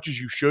as much as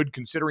you should,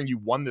 considering you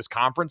won this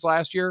conference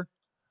last year?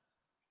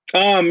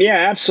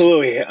 Yeah,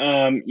 absolutely.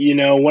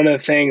 One of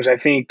the things I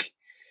think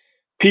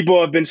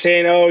people have been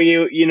saying, oh,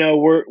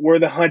 we're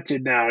the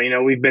hunted now.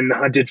 We've been the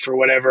hunted for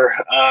whatever.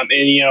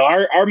 And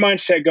our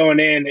mindset going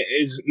in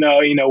is no,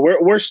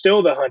 we're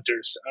still the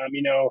hunters.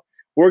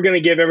 We're going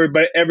to give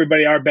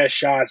everybody our best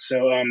shot.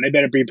 So they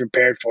better be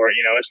prepared for it.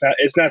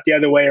 It's not the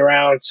other way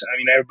around. I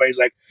mean, everybody's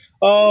like,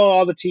 oh,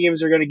 all the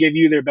teams are going to give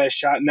you their best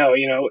shot. No,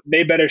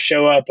 they better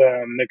show up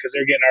because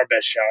they're getting our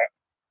best shot.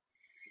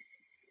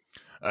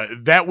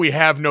 That we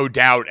have no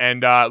doubt.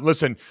 And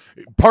listen,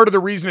 part of the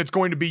reason it's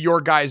going to be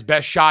your guys'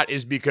 best shot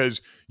is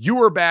because you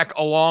are back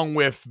along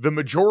with the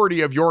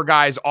majority of your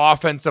guys'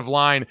 offensive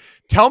line.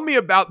 Tell me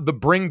about the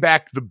bring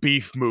back the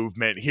beef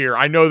movement here.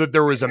 I know that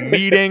there was a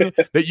meeting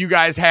that you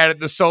guys had at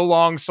the So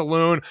Long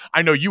Saloon.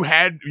 I know you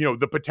had,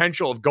 the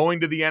potential of going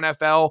to the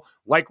NFL,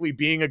 likely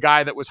being a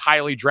guy that was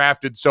highly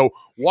drafted. So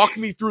walk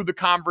me through the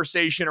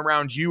conversation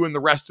around you and the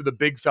rest of the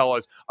big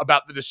fellas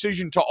about the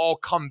decision to all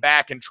come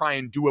back and try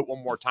and do it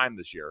one more time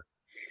this year.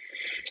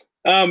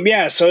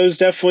 So it was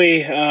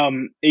definitely,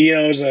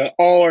 it was an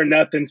all or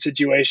nothing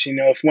situation.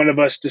 If one of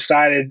us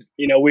decided,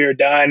 we were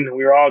done,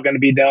 we were all going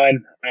to be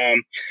done.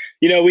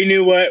 We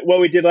knew what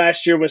we did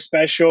last year was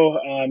special.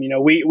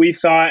 We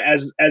thought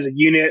as a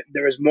unit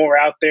there was more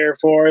out there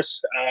for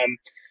us.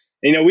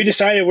 We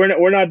decided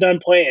we're not done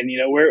playing.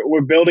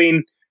 We're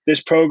building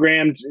this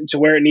program to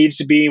where it needs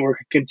to be. We're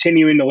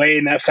continuing to lay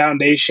in that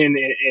foundation,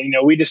 and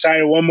we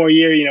decided one more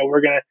year,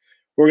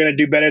 we're gonna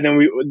do better than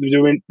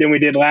we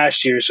did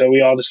last year. So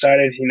we all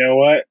decided, you know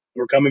what,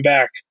 we're coming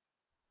back.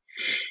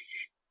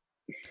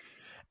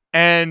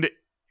 And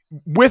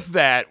with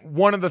that,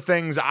 one of the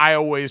things I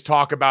always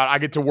talk about, I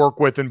get to work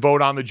with and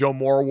vote on the Joe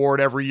Moore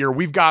Award every year.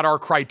 We've got our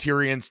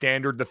criterion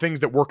standard, the things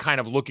that we're kind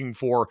of looking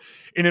for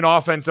in an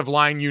offensive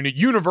line unit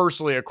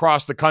universally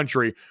across the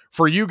country.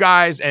 For you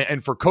guys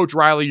and for Coach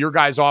Riley, your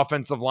guys'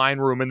 offensive line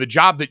room, and the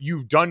job that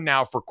you've done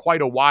now for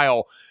quite a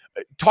while,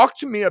 talk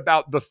to me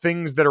about the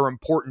things that are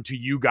important to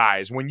you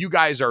guys when you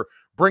guys are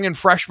bringing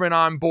freshmen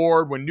on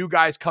board, when new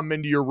guys come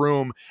into your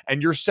room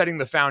and you're setting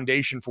the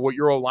foundation for what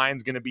your O-line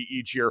is going to be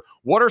each year.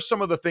 What are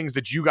some of the things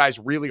that you guys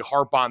really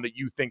harp on that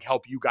you think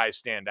help you guys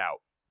stand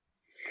out?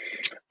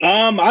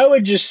 I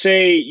would just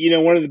say,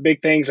 one of the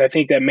big things I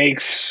think that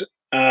makes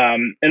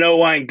an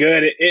O-line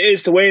good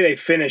is the way they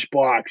finish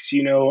blocks.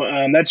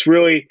 That's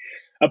really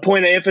a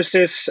point of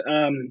emphasis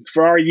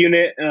for our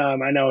unit.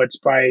 I know it's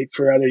probably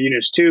for other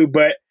units too,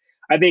 but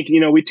I think,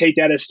 we take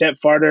that a step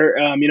farther.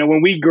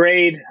 When we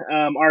grade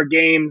our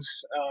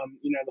games,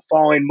 the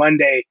following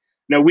Monday,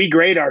 we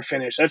grade our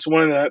finish. That's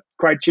one of the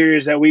criteria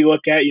that we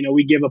look at.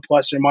 We give a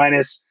plus or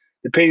minus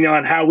depending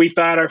on how we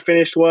thought our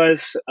finish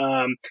was.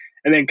 And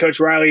then Coach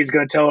Riley is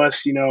going to tell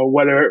us,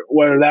 whether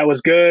that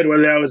was good,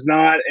 whether that was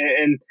not.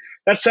 And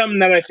that's something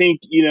that I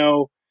think,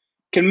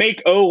 can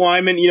make O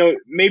linemen,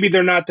 maybe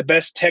they're not the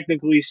best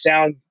technically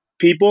sound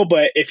people,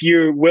 but if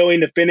you're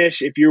willing to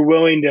finish, if you're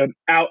willing to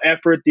out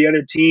effort the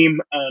other team,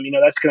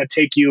 that's going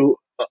to take you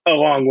a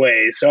long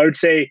way. So I would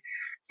say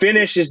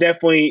finish is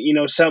definitely,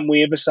 something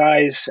we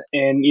emphasize.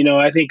 And,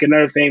 I think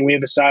another thing we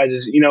emphasize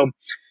is,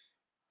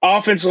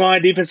 offensive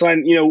line, defensive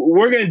line,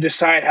 we're going to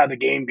decide how the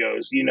game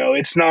goes.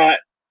 It's not,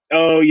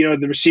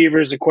 the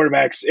receivers, the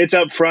quarterbacks, it's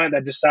up front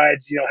that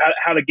decides,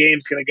 how the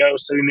game's going to go.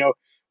 So,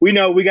 we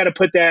know we got to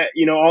put that,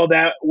 all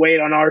that weight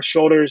on our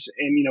shoulders,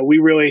 and, we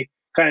really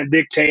kind of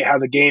dictate how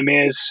the game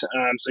is.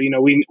 So, we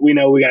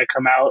know we got to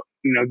come out,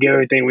 give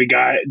everything we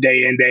got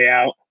day in, day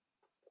out.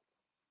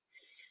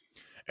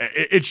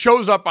 It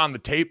shows up on the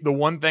tape. The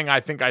one thing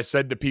I think I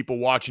said to people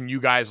watching you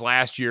guys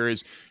last year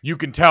is you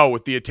can tell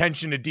with the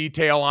attention to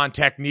detail on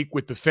technique,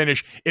 with the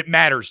finish, it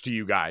matters to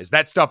you guys.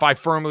 That stuff I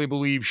firmly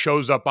believe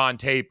shows up on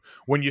tape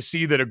when you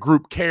see that a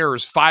group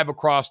cares 5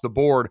 across the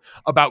board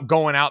about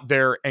going out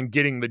there and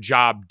getting the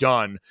job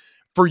done.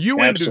 For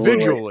you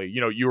individually,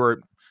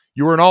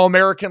 you were an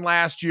All-American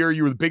last year.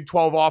 You were the Big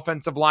 12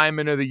 Offensive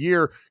Lineman of the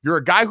Year. You're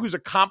a guy who's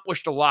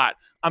accomplished a lot.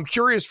 I'm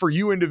curious for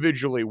you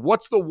individually,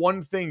 what's the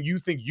one thing you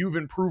think you've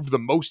improved the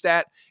most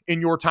at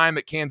in your time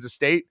at Kansas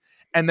State?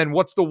 And then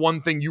what's the one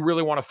thing you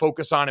really want to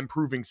focus on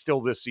improving still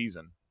this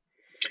season?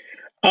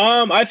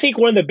 I think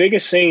one of the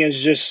biggest things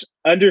is just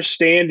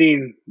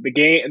understanding the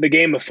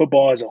game of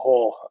football as a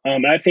whole.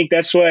 I think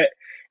that's what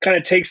kind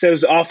of takes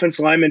those offense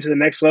linemen to the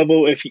next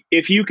level.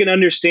 If you can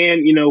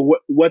understand,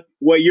 what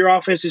your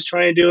offense is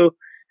trying to do,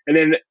 and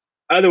then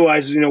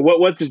otherwise,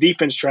 what's the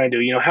defense trying to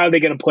do? How are they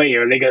going to play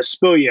you? Are they going to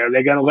spill you? Are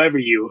they going to lever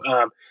you?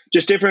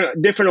 Just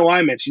different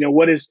alignments.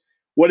 What is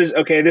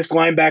this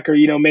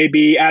linebacker, may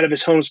be out of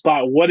his home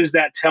spot. What is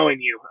that telling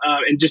you?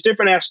 And just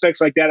different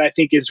aspects like that, I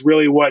think is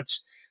really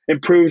what's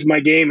improved my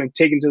game and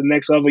taken to the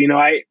next level.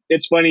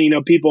 It's funny,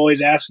 people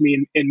always ask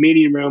me in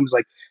meeting rooms,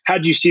 like,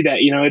 how'd you see that?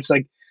 It's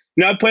like,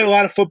 I played a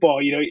lot of football.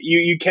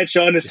 You catch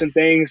on to some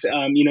things.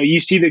 You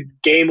see the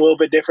game a little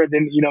bit different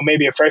than,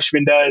 maybe a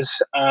freshman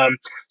does.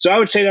 So I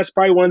would say that's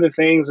probably one of the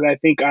things that I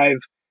think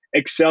I've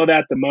excelled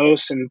at the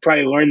most and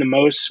probably learned the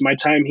most my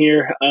time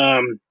here.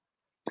 And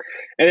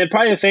then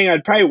probably the thing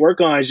I'd probably work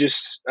on is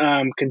just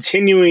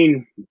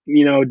continuing,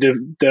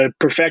 to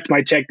perfect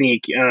my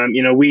technique.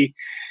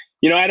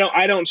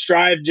 I don't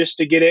strive just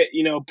to get it,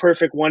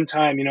 perfect one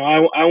time.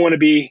 I want to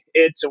be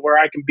it to where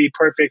I can be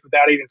perfect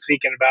without even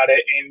thinking about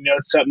it. And,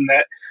 it's something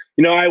that,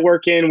 I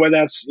work in, whether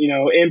that's,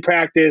 in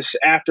practice,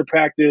 after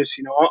practice,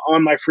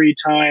 on my free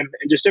time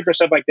and just different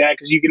stuff like that.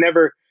 Cause you can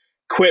never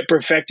quit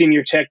perfecting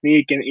your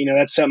technique. And,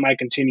 that's something I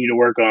continue to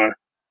work on.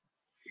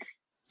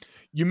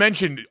 You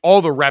mentioned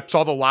all the reps,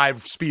 all the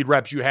live speed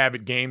reps you have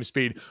at game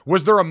speed.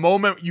 Was there a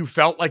moment you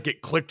felt like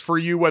it clicked for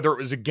you, whether it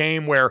was a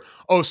game where,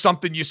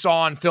 something you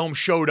saw on film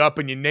showed up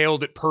and you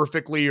nailed it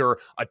perfectly, or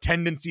a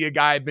tendency a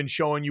guy had been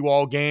showing you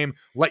all game,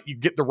 let you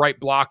get the right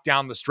block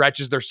down the stretch?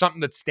 Is there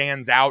something that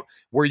stands out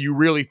where you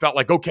really felt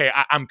like, okay,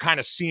 I'm kind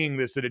of seeing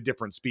this at a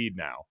different speed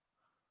now?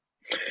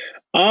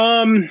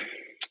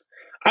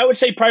 I would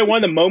say probably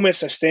one of the moments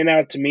that stand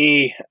out to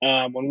me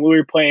when we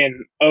were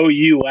playing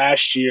OU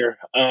last year.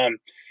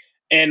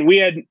 And we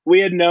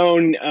had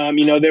known,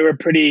 they were a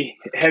pretty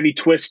heavy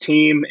twist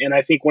team. And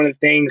I think one of the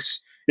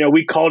things,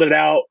 we called it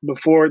out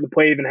before the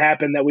play even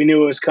happened that we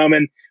knew it was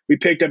coming. We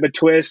picked up a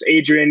twist.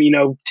 Adrian,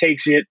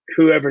 takes it,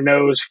 whoever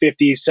knows,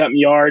 50-something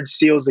yards,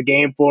 seals the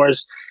game for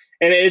us.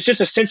 And it's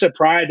just a sense of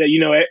pride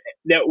that,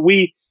 that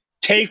we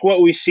take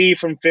what we see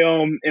from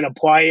film and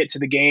apply it to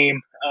the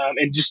game.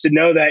 And just to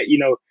know that,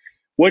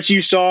 what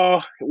you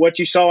saw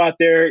out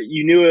there,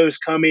 you knew it was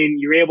coming.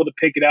 You were able to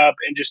pick it up,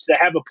 and just to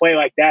have a play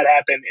like that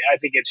happen, I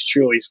think it's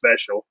truly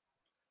special.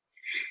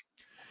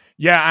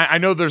 Yeah, I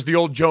know there's the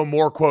old Joe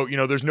Moore quote,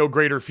 there's no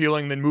greater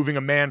feeling than moving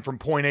a man from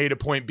point A to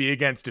point B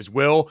against his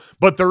will.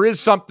 But there is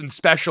something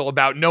special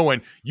about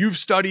knowing you've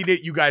studied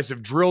it, you guys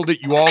have drilled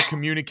it, you all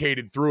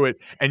communicated through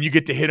it, and you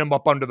get to hit him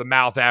up under the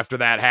mouth after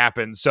that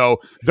happens. So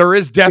there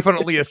is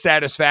definitely a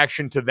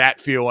satisfaction to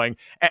that feeling.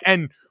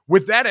 And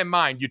with that in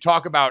mind, you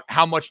talk about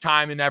how much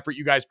time and effort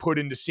you guys put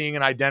into seeing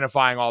and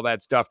identifying all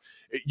that stuff.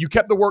 You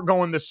kept the work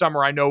going this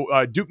summer. I know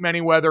Duke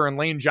Manyweather and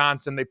Lane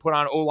Johnson, they put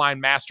on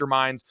O-line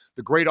masterminds,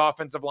 the great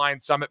offensive line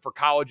summit for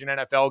college and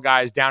NFL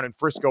guys down in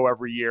Frisco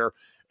every year.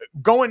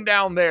 Going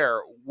down there,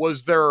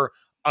 was there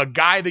a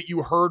guy that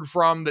you heard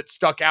from that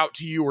stuck out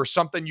to you, or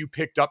something you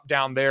picked up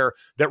down there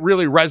that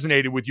really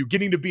resonated with you,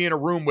 getting to be in a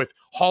room with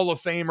Hall of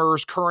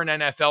Famers, current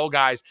NFL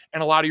guys,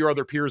 and a lot of your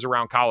other peers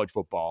around college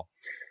football?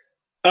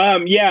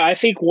 Yeah, I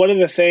think one of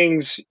the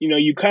things,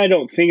 you kind of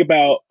don't think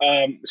about,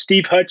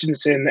 Steve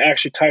Hutchinson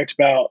actually talked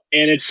about,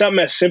 and it's something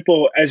as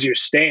simple as your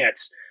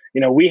stance.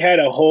 We had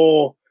a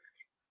whole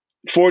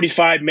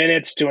 45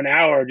 minutes to an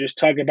hour just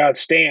talking about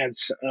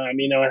stance,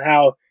 and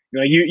how,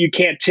 you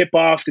can't tip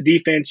off the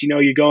defense,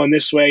 you're going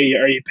this way,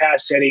 or you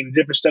pass setting,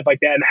 different stuff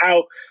like that, and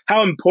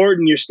how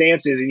important your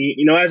stance is.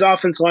 And, as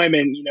offensive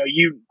linemen,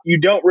 you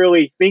don't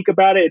really think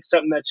about it. It's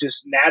something that's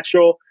just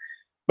natural.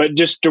 But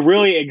just to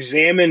really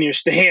examine your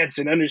stance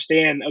and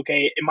understand,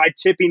 okay, am I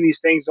tipping these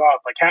things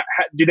off? Like, how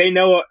do they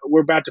know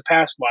we're about to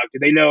pass block? Do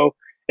they know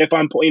if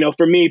I'm,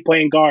 for me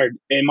playing guard,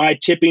 am I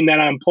tipping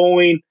that I'm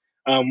pulling?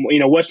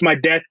 What's my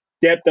depth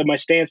of my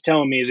stance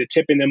telling me? Is it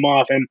tipping them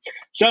off? And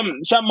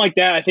something like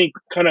that, I think,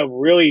 kind of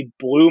really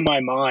blew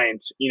my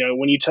mind.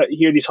 When you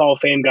hear these Hall of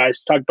Fame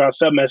guys talk about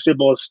something as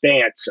simple as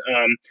stance.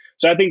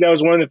 So I think that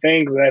was one of the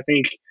things that I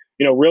think,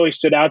 really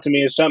stood out to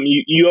me as something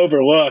you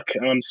overlook,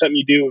 something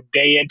you do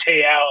day in,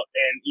 day out.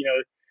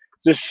 And,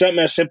 just something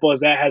as simple as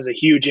that has a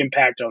huge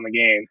impact on the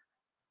game.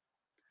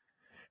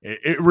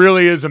 It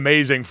really is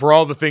amazing for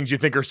all the things you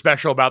think are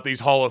special about these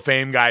Hall of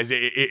Fame guys.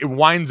 It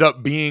winds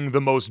up being the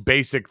most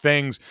basic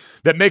things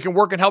that make it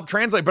work and help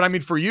translate. But I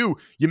mean, for you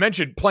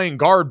mentioned playing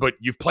guard, but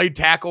you've played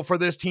tackle for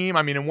this team.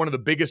 I mean, in one of the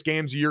biggest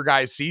games of your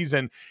guys'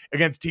 season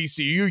against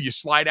TCU, you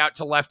slide out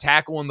to left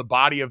tackle in the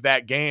body of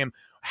that game.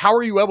 How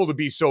are you able to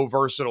be so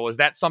versatile? Is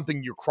that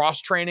something you're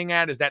cross-training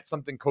at? Is that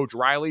something Coach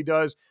Riley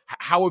does?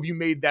 How have you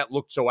made that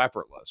look so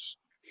effortless?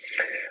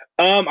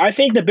 I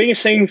think the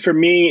biggest thing for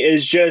me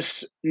is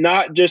just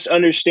not just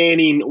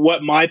understanding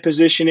what my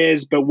position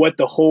is, but what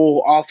the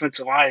whole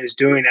offensive line is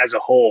doing as a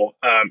whole.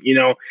 I'm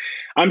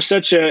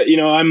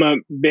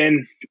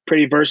been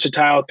pretty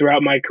versatile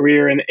throughout my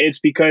career, and it's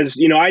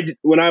because,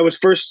 when I was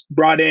first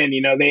brought in,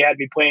 they had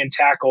me playing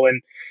tackle,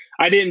 and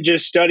I didn't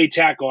just study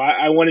tackle.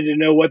 I wanted to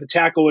know what the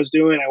tackle was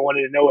doing. I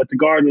wanted to know what the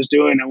guard was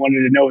doing. I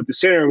wanted to know what the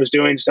center was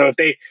doing. So if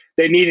they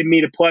needed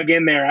me to plug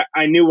in there,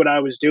 I knew what I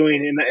was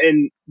doing.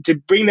 And to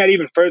bring that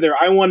even further,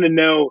 I want to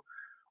know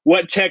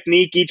what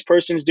technique each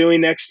person's doing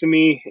next to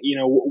me,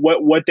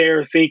 what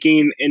they're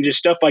thinking, and just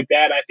stuff like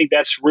that. I think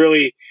that's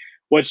really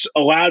what's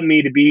allowed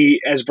me to be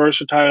as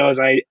versatile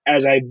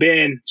as I've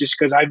been, just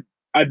because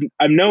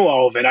I know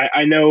all of it.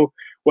 I know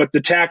what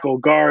the tackle,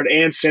 guard,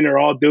 and center are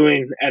all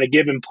doing at a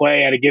given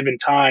play at a given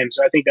time.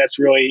 So I think that's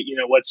really,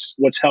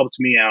 what's helped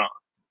me out.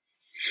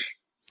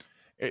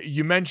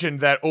 You mentioned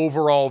that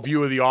overall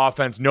view of the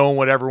offense, knowing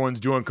what everyone's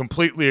doing.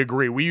 Completely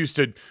agree. We used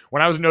to,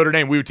 when I was in Notre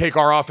Dame, we would take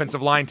our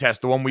offensive line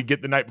test, the one we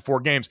get the night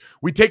before games.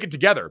 We'd take it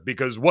together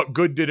because what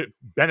good did it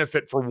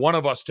benefit for one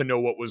of us to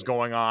know what was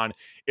going on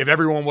if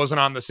everyone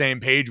wasn't on the same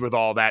page with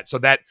all that? So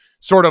that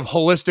sort of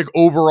holistic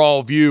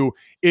overall view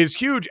is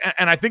huge.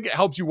 And I think it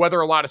helps you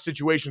weather a lot of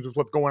situations with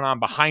what's going on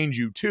behind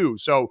you too.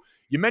 So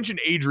you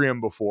mentioned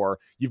Adrian before.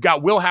 You've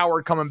got Will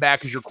Howard coming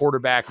back as your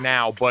quarterback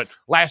now, but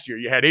last year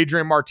you had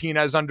Adrian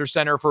Martinez under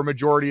center for a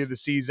majority of the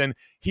season.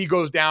 He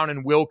goes down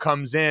and Will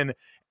comes in.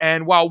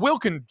 And while Will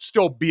can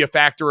still be a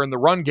factor in the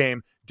run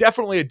game,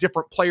 definitely a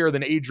different player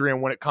than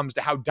Adrian when it comes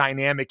to how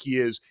dynamic he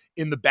is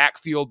in the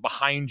backfield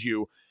behind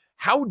you.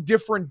 How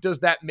different does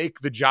that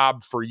make the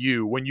job for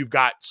you when you've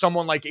got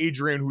someone like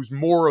Adrian who's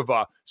more of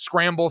a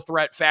scramble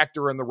threat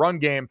factor in the run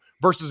game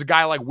versus a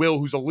guy like Will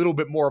who's a little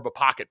bit more of a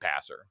pocket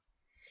passer?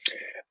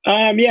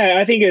 Yeah,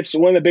 I think it's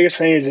one of the biggest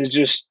things is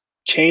just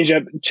change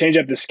up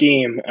the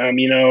scheme.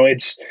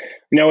 It's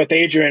with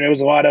Adrian, it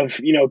was a lot of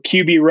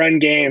QB run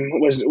game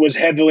was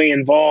heavily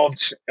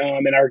involved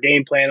in our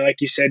game plan.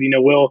 Like you said,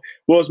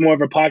 Will's more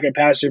of a pocket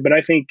passer, but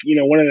I think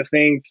one of the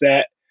things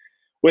that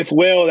with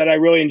Will that I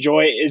really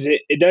enjoy is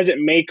it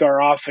doesn't make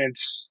our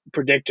offense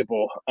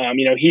predictable.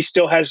 He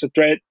still has the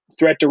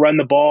threat to run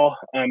the ball.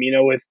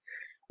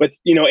 With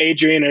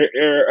Adrian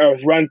or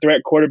a run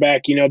threat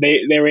quarterback,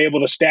 they were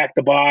able to stack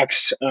the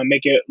box,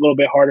 make it a little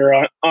bit harder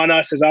on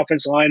us as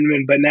offensive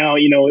linemen. But now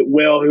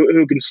Will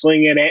who can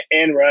sling it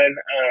and run,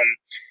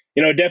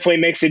 definitely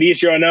makes it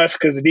easier on us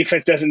because the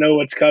defense doesn't know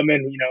what's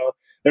coming.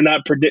 They're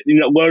not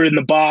loaded in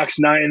the box,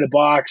 9 in the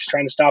box,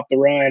 trying to stop the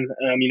run.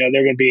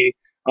 They're going to be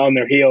on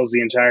their heels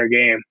the entire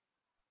game.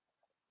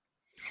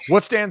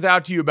 What stands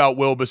out to you about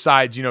Will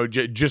besides,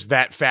 just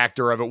that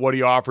factor of it, what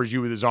he offers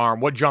you with his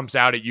arm? What jumps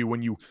out at you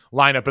when you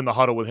line up in the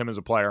huddle with him as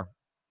a player?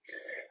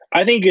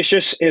 I think it's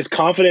just his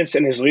confidence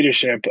and his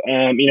leadership.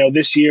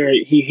 This year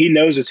he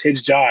knows it's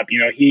his job.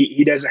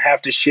 He doesn't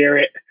have to share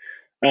it,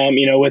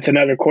 with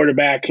another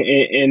quarterback,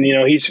 and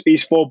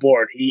he's full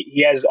board.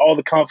 He has all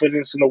the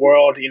confidence in the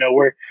world.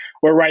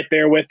 We're right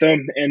there with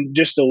him, and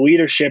just the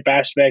leadership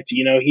aspect.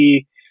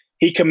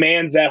 He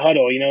commands that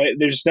huddle.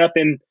 There's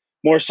nothing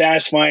more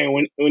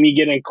satisfying when you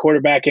get a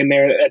quarterback in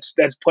there that's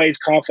plays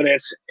with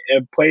confidence,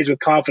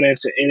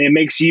 and it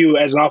makes you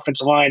as an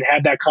offensive line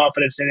have that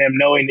confidence in him,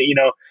 knowing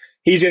that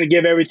he's going to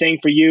give everything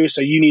for you,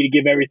 so you need to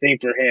give everything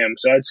for him.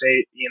 So I'd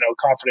say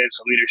confidence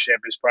and leadership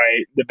is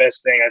probably the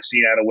best thing I've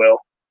seen out of Will.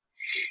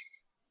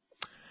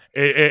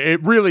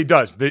 It really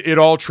does. It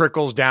all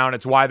trickles down.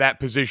 It's why that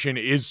position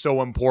is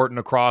so important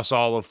across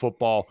all of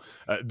football.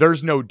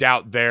 There's no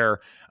doubt there.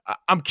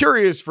 I'm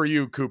curious for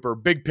you, Cooper,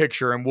 big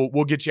picture, and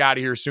we'll get you out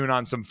of here soon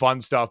on some fun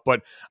stuff.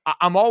 But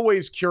I'm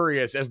always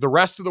curious, as the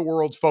rest of the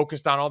world's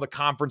focused on all the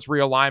conference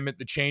realignment,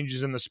 the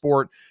changes in the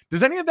sport,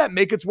 does any of that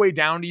make its way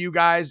down to you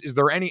guys? Is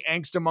there any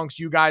angst amongst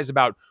you guys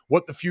about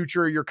what the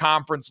future of your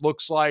conference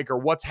looks like or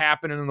what's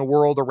happening in the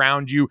world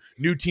around you?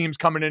 New teams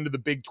coming into the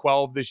Big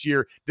 12 this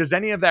year. Does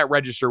any of that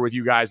register with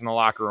you guys in the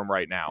locker room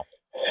right now?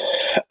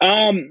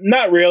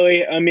 Not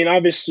really. I mean,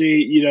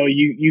 obviously,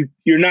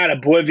 you're not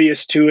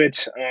oblivious to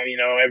it.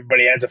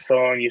 Everybody has a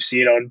phone. You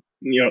see it on,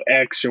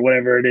 X or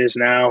whatever it is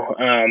now.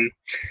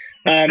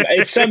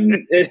 It's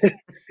something,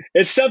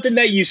 it's something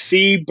that you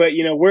see, but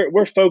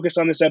we're focused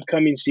on this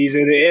upcoming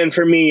season. And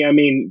for me, I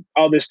mean,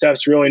 all this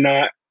stuff's really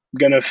not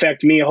going to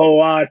affect me a whole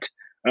lot.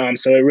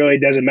 So it really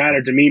doesn't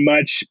matter to me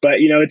much, but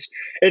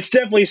it's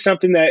definitely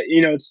something that,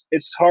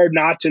 it's hard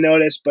not to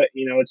notice, but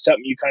it's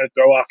something you kind of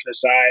throw off to the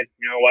side,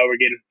 while we're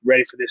getting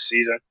ready for this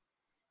season.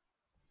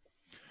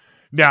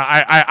 Yeah,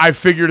 I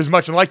figured as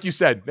much. And like you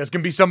said, that's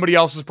going to be somebody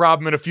else's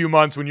problem in a few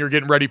months when you're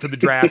getting ready for the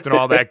draft and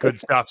all that good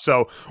stuff.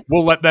 So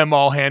we'll let them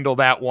all handle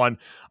that one.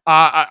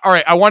 All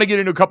right, I want to get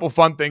into a couple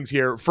fun things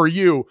here. For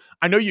you,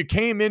 I know you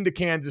came into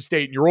Kansas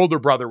State and your older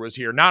brother was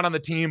here, not on the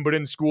team, but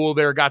in school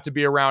there, got to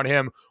be around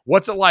him.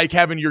 What's it like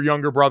having your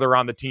younger brother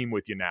on the team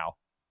with you now?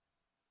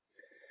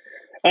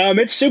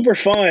 It's super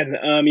fun.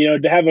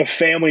 To have a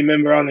family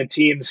member on the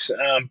team's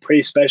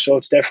pretty special.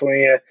 It's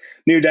definitely a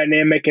new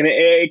dynamic, and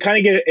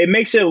it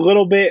makes it a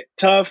little bit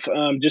tough,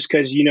 just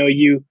because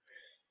you,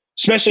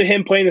 especially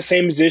him playing the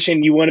same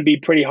position, you want to be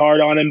pretty hard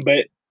on him,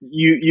 but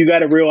you got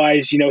to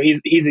realize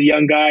he's a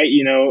young guy.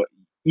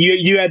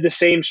 You had the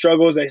same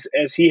struggles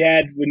as he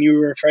had when you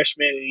were a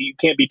freshman, and you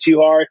can't be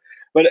too hard.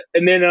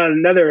 And then on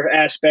another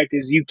aspect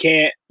is you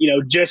can't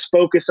just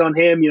focus on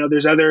him.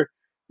 There's other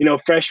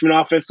freshman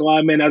offensive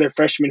linemen, other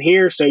freshmen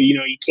here. So,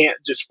 you can't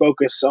just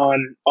focus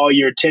on all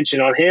your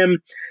attention on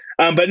him.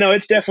 But no,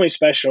 it's definitely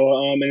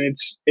special. And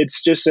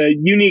it's just a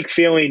unique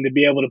feeling to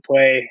be able to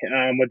play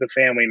with a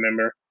family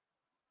member.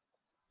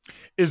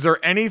 Is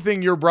there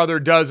anything your brother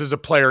does as a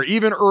player,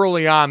 even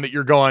early on, that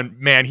you're going,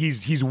 man,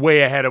 he's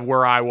way ahead of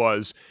where I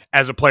was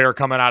as a player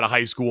coming out of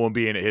high school and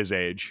being at his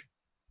age?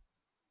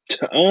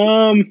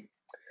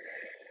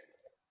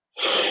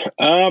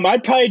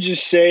 I'd probably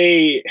just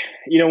say,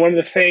 one of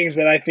the things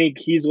that I think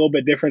he's a little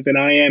bit different than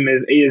I am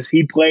is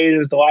he plays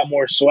with a lot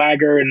more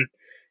swagger and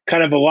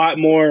kind of a lot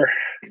more.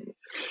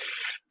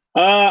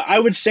 I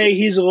would say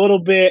he's a little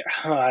bit.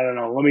 I don't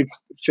know. Let me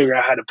figure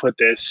out how to put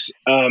this.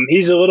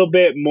 He's a little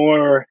bit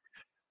more.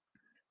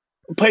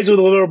 Plays with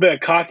a little bit of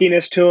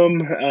cockiness to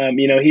him.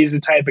 He's the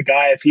type of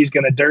guy, if he's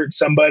going to dirt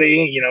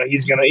somebody,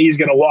 he's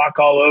gonna walk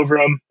all over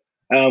him.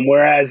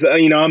 Whereas,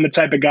 I'm the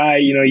type of guy,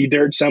 you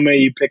dirt somebody,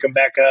 you pick them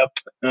back up.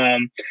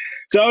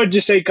 So I would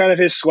just say kind of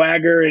his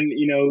swagger and,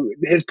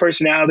 his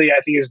personality,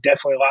 I think, is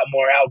definitely a lot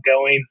more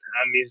outgoing.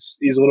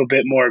 He's a little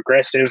bit more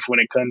aggressive when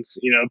it comes,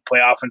 play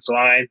offensive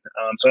line.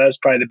 So that's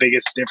probably the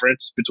biggest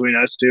difference between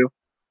us two.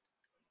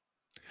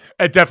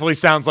 It definitely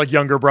sounds like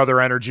younger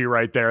brother energy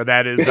right there.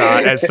 That is,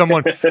 as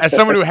someone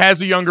who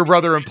has a younger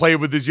brother and played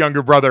with his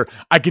younger brother,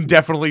 I can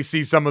definitely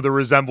see some of the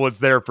resemblance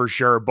there for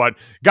sure. But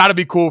got to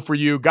be cool for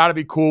you. Got to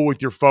be cool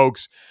with your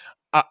folks.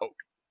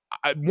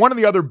 One of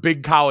the other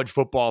big college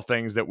football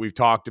things that we've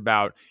talked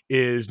about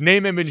is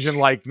name, image, and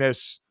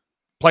likeness.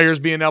 Players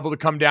being able to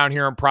come down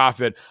here and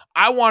profit.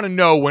 I want to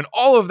know when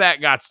all of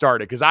that got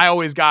started, because I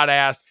always got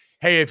asked,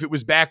 hey, if it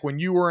was back when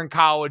you were in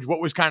college,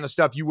 what was kind of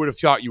stuff you would have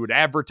thought you would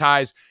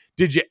advertise?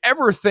 Did you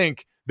ever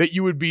think that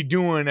you would be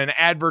doing an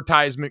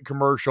advertisement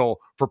commercial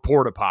for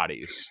porta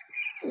potties?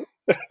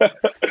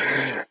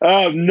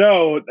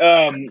 No.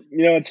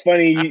 It's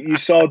funny. You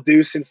saw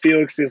Deuce and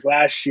Felix's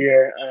last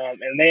year,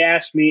 and they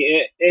asked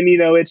me, and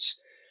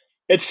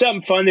it's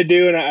something fun to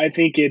do, and I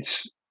think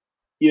it's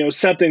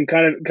something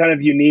kind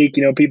of unique.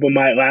 People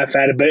might laugh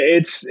at it, but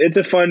it's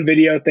a fun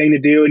video thing to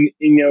do, and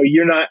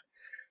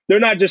they're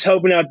not just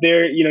helping out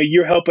their,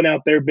 you're helping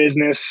out their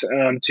business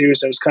too.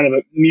 So it's kind of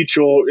a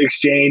mutual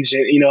exchange.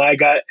 And, I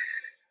got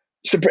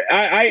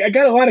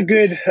a lot of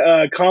good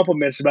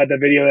compliments about that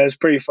video. That was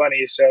pretty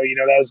funny. So,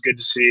 that was good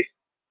to see.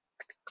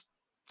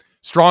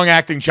 Strong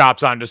acting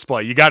chops on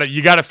display. You got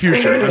a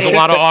future. There's a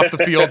lot of off the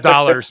field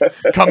dollars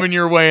coming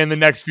your way in the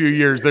next few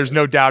years. There's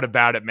no doubt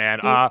about it, man.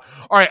 All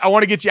right. I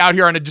want to get you out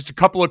here on just a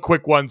couple of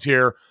quick ones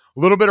here. A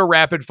little bit of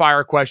rapid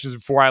fire questions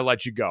before I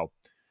let you go.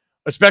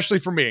 Especially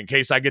for me, in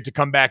case I get to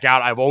come back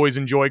out. I've always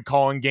enjoyed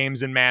calling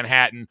games in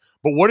Manhattan.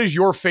 But what is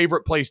your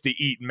favorite place to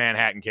eat in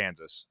Manhattan,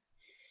 Kansas?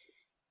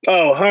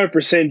 Oh,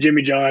 100%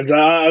 Jimmy John's.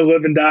 I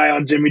live and die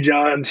on Jimmy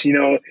John's.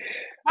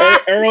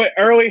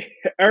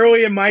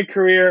 Early in my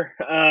career,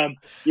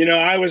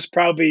 I was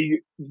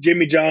probably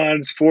Jimmy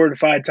John's 4 to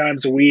 5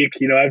 times a week.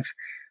 I've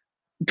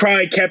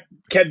probably kept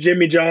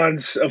Jimmy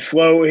John's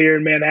afloat here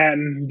in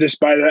Manhattan just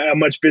by how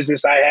much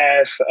business I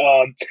have.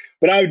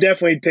 But I would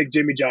definitely pick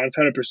Jimmy John's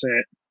 100%.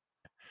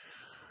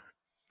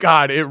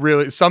 God,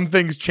 some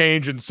things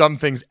change and some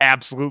things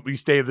absolutely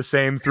stay the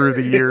same through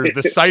the years.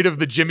 The sight of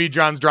the Jimmy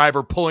John's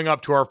driver pulling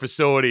up to our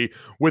facility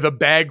with a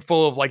bag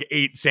full of like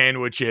 8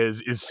 sandwiches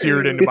is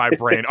seared into my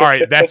brain. All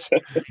right,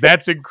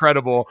 that's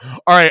incredible.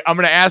 All right, I'm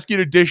going to ask you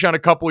to dish on a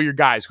couple of your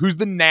guys. Who's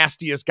the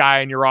nastiest guy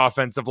in your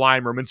offensive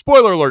line room? And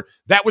spoiler alert,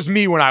 that was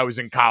me when I was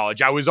in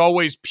college. I was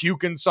always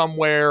puking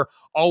somewhere,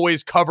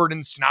 always covered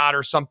in snot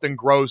or something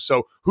gross.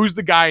 So who's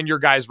the guy in your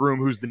guys' room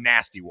who's the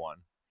nasty one?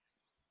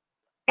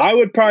 I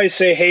would probably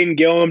say Hayden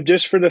Gillum,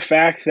 just for the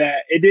fact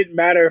that it didn't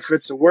matter if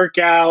it's a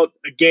workout,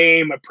 a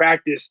game, a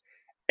practice.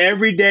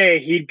 Every day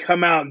he'd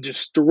come out and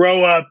just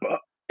throw up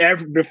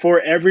before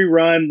every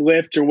run,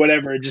 lift, or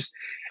whatever.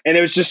 And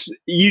it was just,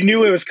 you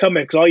knew it was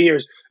coming because all you hear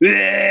was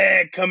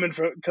coming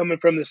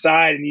from the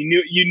side, and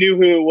you knew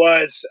who it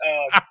was.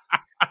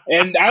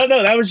 And I don't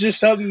know, that was just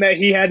something that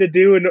he had to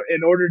do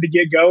in order to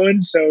get going.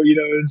 So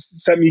it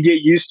was something you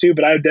get used to.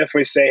 But I would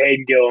definitely say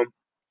Hayden Gillum.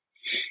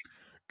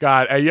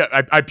 God,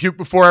 I puke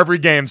before every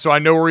game, so I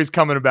know where he's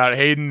coming about.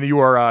 Hayden, you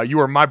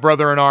are my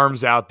brother in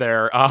arms out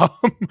there. All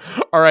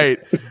right,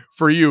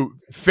 for you,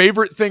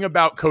 favorite thing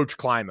about Coach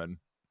Kleiman?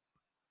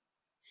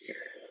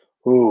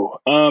 Ooh,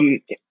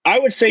 I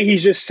would say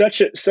he's just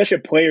such a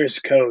player's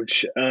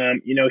coach.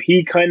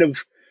 He kind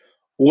of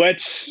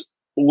lets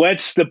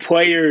the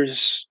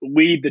players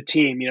lead the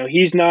team.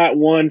 He's not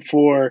one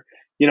for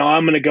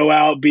I'm going to go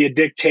out, be a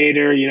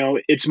dictator.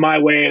 It's my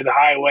way or the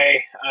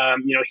highway.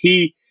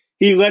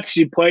 He lets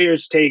you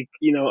players take,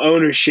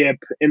 ownership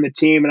in the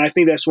team. And I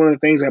think that's one of the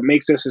things that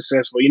makes us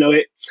successful.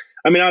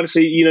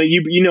 Obviously,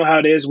 you know how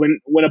it is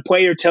when a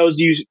player tells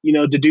you,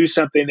 to do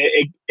something,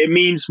 it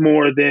means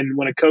more than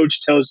when a coach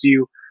tells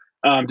you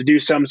to do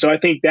something. So I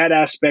think that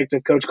aspect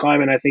of Coach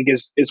Kleiman, I think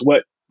is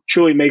what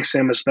truly makes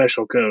him a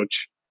special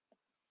coach.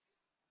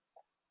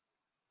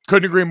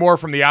 Couldn't agree more.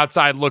 From the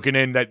outside looking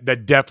in,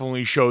 that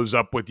definitely shows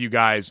up with you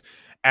guys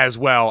as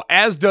well,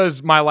 as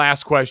does my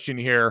last question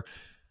here.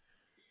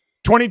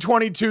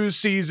 2022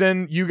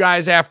 season, you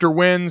guys after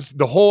wins,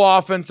 the whole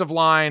offensive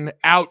line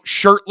out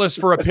shirtless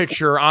for a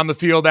picture on the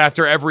field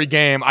after every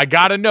game. I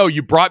got to know,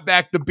 you brought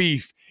back the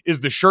beef. Is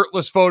the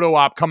shirtless photo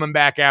op coming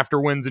back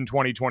after wins in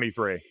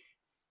 2023?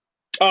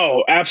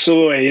 Oh,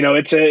 absolutely.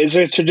 It's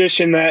a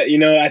tradition that,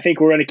 I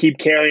think we're going to keep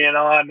carrying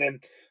on.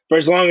 And for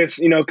as long as,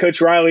 Coach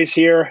Riley's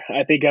here,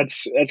 I think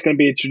that's going to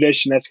be a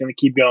tradition that's going to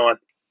keep going.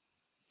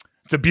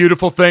 It's a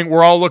beautiful thing.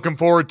 We're all looking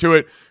forward to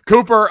it.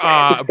 Cooper,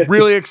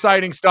 really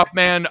exciting stuff,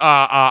 man.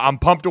 I'm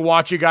pumped to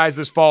watch you guys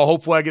this fall.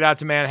 Hopefully I get out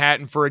to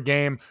Manhattan for a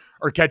game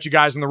or catch you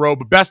guys on the road.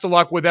 But best of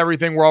luck with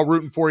everything. We're all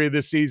rooting for you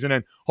this season,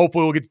 and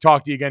hopefully we'll get to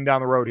talk to you again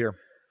down the road here.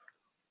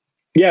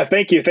 Yeah,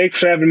 thank you. Thanks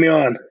for having me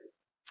on.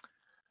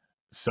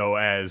 So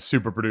as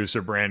super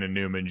producer Brandon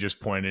Newman just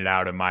pointed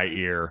out in my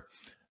ear,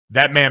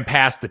 that man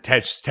passed the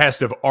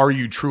test of are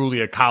you truly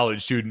a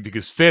college student,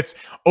 because Fitz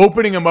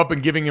opening him up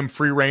and giving him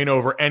free reign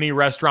over any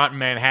restaurant in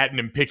Manhattan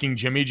and picking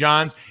Jimmy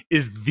John's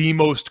is the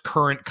most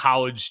current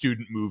college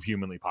student move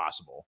humanly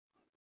possible.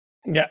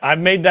 Yeah, I've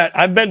made that.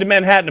 I've been to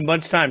Manhattan a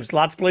bunch of times.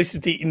 Lots of places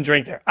to eat and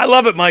drink there. I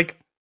love it, Mike.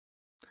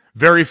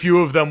 Very few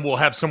of them will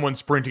have someone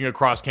sprinting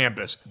across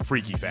campus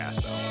freaky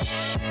fast, though.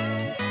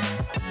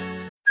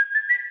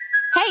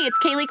 Hey, it's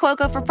Kaylee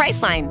Cuoco for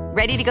Priceline.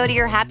 Ready to go to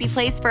your happy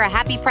place for a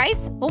happy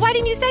price? Well, why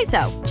didn't you say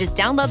so? Just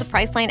download the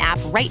Priceline app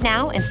right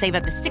now and save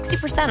up to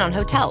 60% on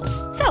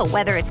hotels. So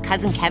whether it's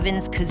Cousin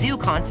Kevin's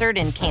Kazoo Concert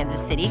in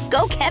Kansas City,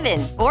 go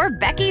Kevin, or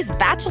Becky's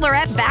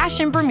Bachelorette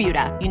Bash in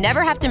Bermuda, you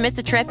never have to miss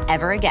a trip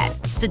ever again.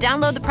 So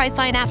download the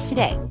Priceline app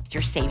today.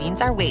 Your savings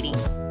are waiting.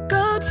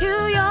 Go to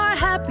your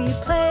happy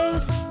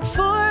place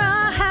for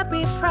a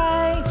happy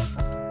price.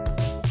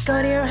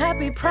 Go to your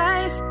happy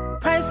price,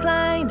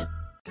 Priceline.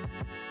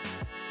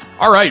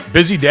 All right,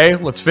 busy day.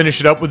 Let's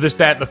finish it up with this,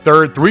 that, and the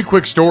third. 3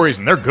 quick stories,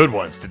 and they're good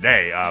ones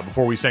today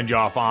before we send you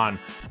off on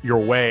your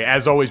way.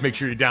 As always, make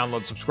sure you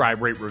download,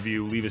 subscribe, rate,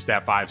 review, leave us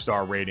that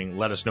 5-star rating.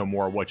 Let us know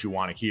more what you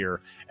want to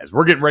hear as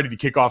we're getting ready to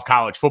kick off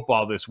college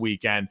football this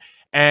weekend.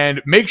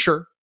 And make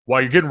sure, while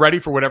you're getting ready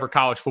for whatever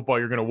college football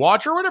you're going to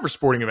watch or whatever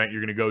sporting event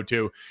you're going to go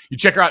to, you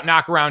check out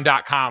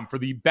knockaround.com for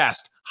the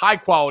best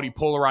high-quality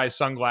polarized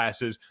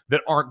sunglasses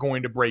that aren't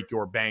going to break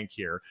your bank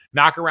here.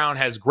 Knockaround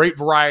has great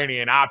variety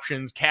and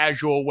options,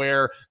 casual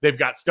wear. They've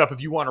got stuff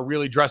if you want to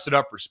really dress it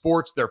up for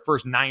sports. Their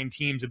first 9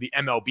 teams of the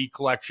MLB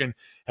collection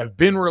have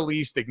been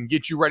released. They can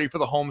get you ready for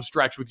the home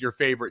stretch with your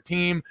favorite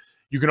team.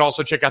 You can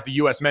also check out the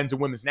U.S. men's and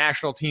women's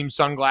national team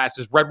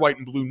sunglasses. Red, white,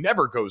 and blue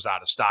never goes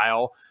out of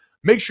style.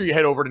 Make sure you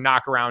head over to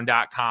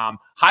knockaround.com.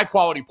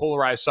 High-quality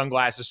polarized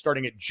sunglasses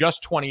starting at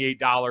just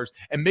 $28.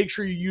 And make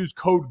sure you use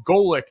code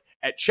GOLIC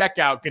at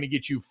checkout. Going to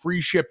get you free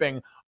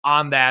shipping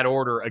on that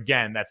order.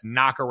 Again, that's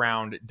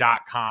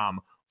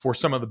knockaround.com for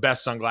some of the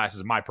best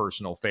sunglasses, my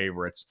personal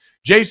favorites.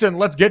 Jason,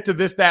 let's get to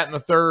this, that, and the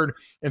third.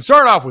 And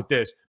start off with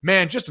this.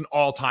 Man, just an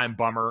all-time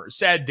bummer.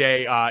 Sad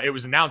day. It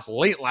was announced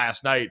late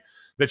last night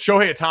that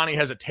Shohei Ohtani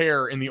has a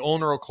tear in the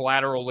ulnar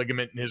collateral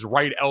ligament in his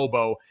right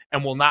elbow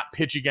and will not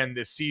pitch again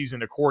this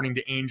season, according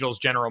to Angels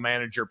general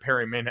manager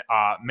Perry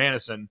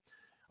Manison.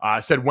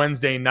 Said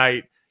Wednesday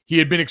night he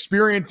had been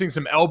experiencing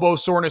some elbow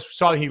soreness. We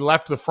saw he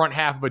left the front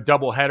half of a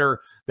doubleheader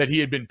that he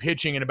had been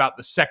pitching in about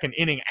the second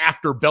inning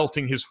after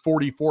belting his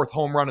 44th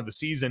home run of the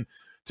season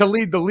to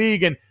lead the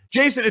league. And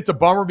Jason, it's a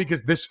bummer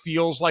because this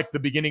feels like the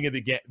beginning of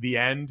the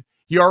end.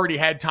 He already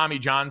had Tommy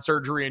John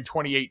surgery in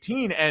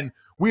 2018, and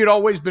we had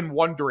always been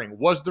wondering,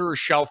 was there a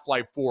shelf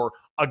life for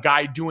a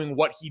guy doing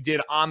what he did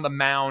on the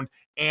mound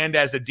and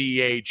as a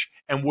DH,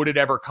 and would it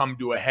ever come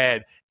to a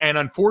head? And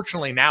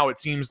unfortunately, now it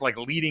seems like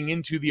leading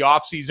into the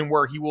offseason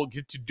where he will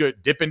get to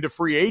dip into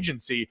free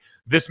agency,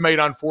 this might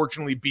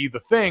unfortunately be the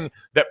thing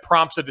that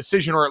prompts a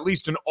decision or at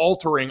least an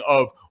altering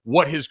of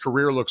what his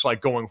career looks like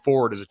going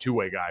forward as a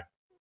two-way guy.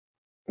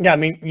 Yeah, I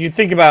mean, you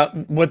think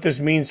about what this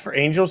means for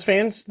Angels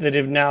fans that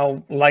have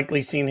now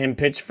likely seen him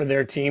pitch for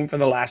their team for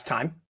the last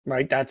time,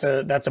 right? That's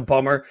a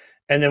bummer.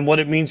 And then what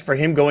it means for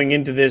him going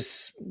into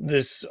this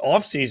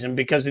offseason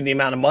because of the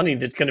amount of money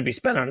that's going to be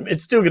spent on him.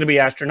 It's still going to be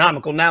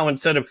astronomical. Now,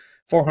 instead of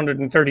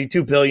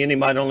 $432 billion, he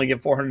might only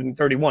get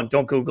 $431.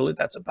 Don't Google it.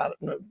 That's about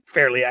a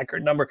fairly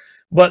accurate number.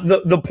 But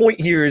the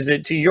point here is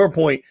that, to your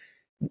point,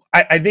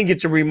 I think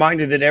it's a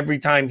reminder that every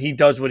time he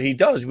does what he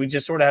does, we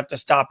just sort of have to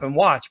stop and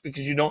watch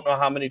because you don't know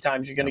how many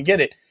times you're going to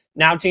get it.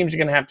 Now teams are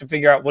going to have to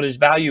figure out what his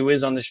value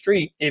is on the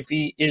street if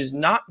he is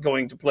not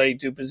going to play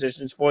 2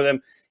 positions for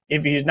them,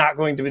 if he's not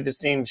going to be the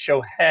same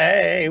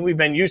Shohei we've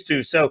been used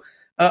to. So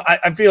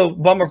I feel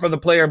bummer for the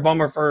player,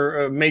 bummer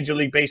for Major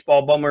League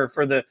Baseball, bummer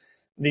for the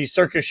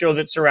circus show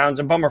that surrounds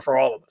him, bummer for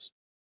all of us.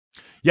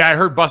 Yeah, I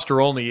heard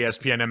Buster Olney,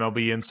 ESPN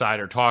MLB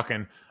insider,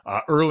 talking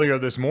earlier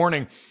this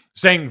morning,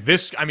 saying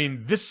this, I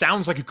mean, this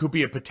sounds like it could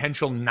be a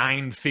potential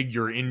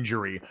 9-figure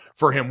injury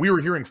for him. We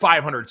were hearing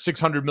 $500,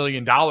 $600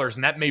 million,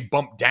 and that may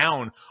bump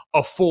down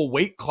a full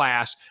weight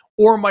class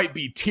or might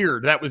be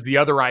tiered. That was the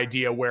other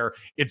idea where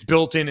it's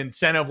built in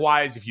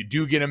incentive-wise. If you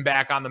do get him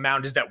back on the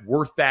mound, is that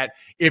worth that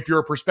if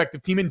you're a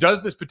prospective team? And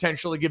does this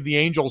potentially give the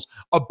Angels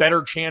a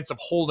better chance of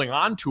holding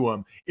on to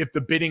him if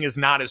the bidding is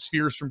not as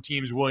fierce from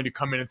teams willing to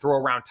come in and throw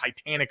around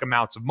titanic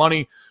amounts of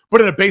money? But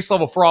at a base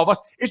level for all of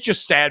us, it's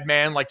just sad,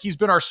 man. Like, he's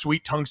been our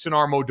sweet tungsten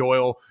Armo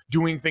Doyle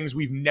doing things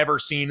we've never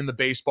seen in the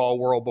baseball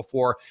world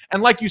before.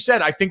 And like you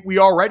said, I think we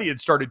already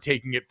had started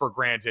taking it for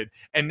granted.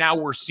 And now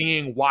we're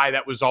seeing why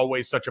that was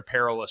always such a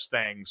perilous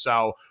thing.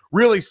 So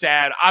really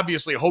sad.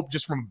 Obviously, hope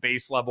just from a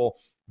base level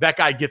that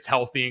guy gets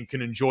healthy and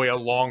can enjoy a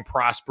long,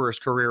 prosperous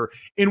career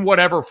in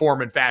whatever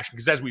form and fashion.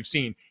 Because as we've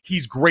seen,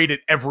 he's great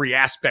at every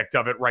aspect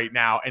of it right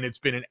now. And it's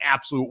been an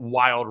absolute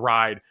wild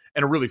ride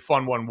and a really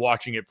fun one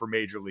watching it for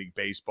Major League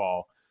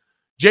Baseball.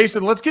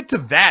 Jason, let's get to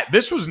that.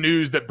 This was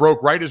news that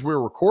broke right as we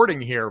were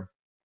recording here.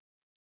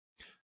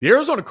 The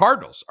Arizona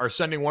Cardinals are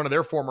sending one of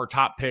their former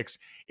top picks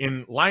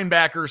in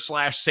linebacker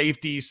 /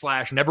 safety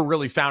 / never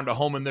really found a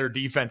home in their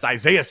defense,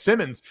 Isaiah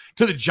Simmons,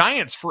 to the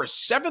Giants for a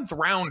 7th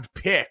round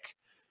pick.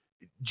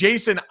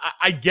 Jason,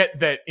 I get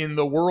that in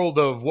the world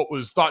of what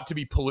was thought to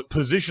be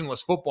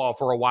positionless football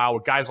for a while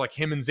with guys like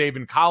him and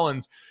Zaven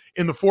Collins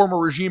in the former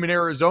regime in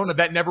Arizona,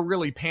 that never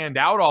really panned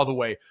out all the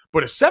way.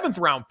 But a 7th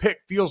round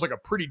pick feels like a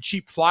pretty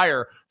cheap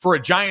flyer for a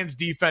Giants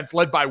defense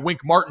led by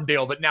Wink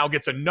Martindale that now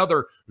gets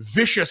another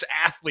vicious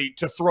athlete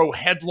to throw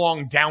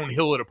headlong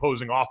downhill at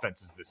opposing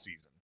offenses this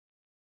season.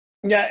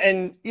 Yeah,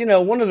 and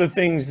one of the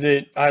things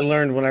that I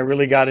learned when I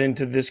really got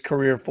into this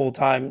career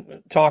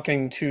full-time,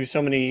 talking to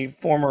so many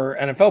former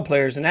NFL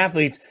players and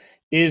athletes,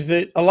 is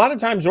that a lot of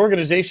times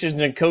organizations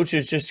and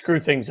coaches just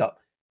screw things up.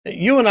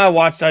 You and I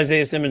watched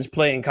Isaiah Simmons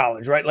play in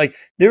college, right? Like,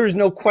 there is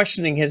no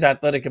questioning his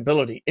athletic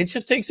ability. It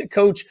just takes a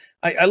coach.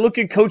 I look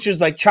at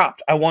coaches like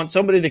Chopped. I want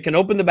somebody that can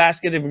open the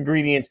basket of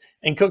ingredients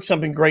and cook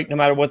something great no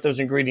matter what those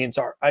ingredients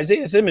are.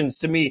 Isaiah Simmons,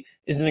 to me,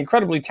 is an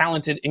incredibly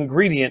talented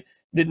ingredient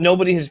that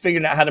nobody has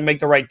figured out how to make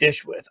the right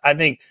dish with. I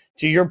think,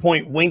 to your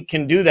point, Wink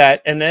can do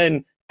that. And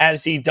then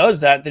as he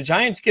does that, the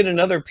Giants get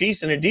another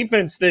piece in a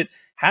defense that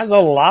has a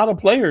lot of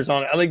players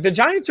on it. Like, the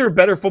Giants are a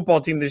better football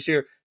team this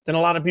year than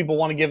a lot of people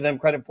want to give them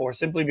credit for,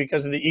 simply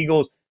because of the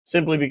Eagles,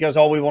 simply because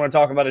all we want to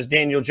talk about is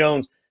Daniel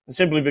Jones, and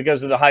simply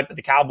because of the hype of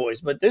the Cowboys.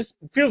 But this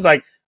feels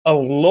like a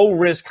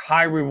low-risk,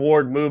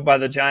 high-reward move by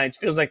the Giants.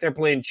 Feels like they're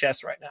playing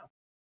chess right now.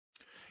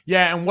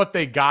 Yeah, and what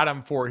they got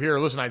him for here.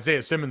 Listen,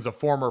 Isaiah Simmons, a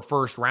former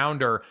first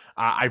rounder.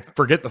 I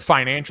forget the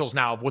financials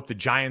now of what the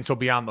Giants will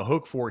be on the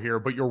hook for here,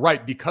 but you're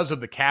right. Because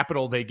of the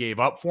capital they gave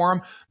up for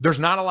him, there's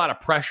not a lot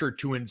of pressure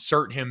to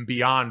insert him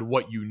beyond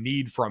what you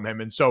need from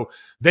him. And so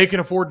they can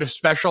afford to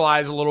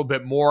specialize a little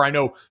bit more. I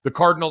know the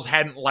Cardinals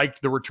hadn't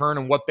liked the return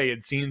and what they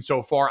had seen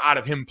so far out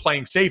of him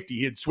playing safety.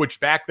 He had switched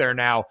back there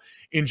now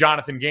in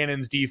Jonathan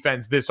Gannon's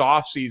defense this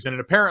offseason, and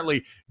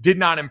apparently did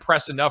not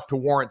impress enough to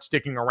warrant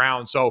sticking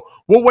around. So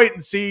we'll wait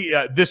and see.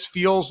 This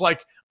feels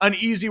like an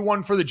easy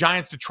one for the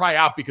Giants to try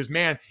out because,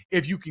 man,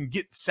 if you can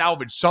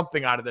salvage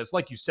something out of this,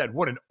 like you said,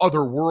 what an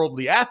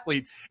otherworldly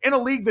athlete in a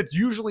league that's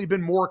usually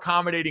been more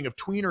accommodating of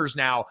tweeners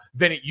now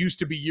than it used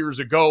to be years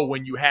ago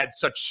when you had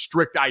such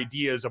strict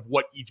ideas of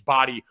what each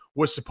body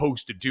was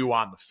supposed to do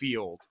on the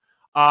field.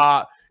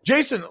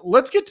 Jason,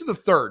 let's get to the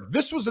third.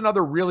 This was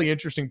another really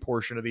interesting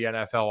portion of the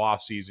NFL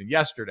offseason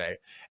yesterday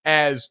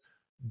as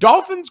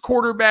Dolphins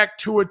quarterback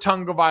Tua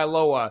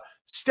Tagovailoa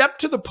stepped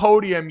to the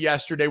podium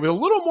yesterday with a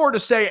little more to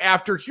say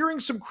after hearing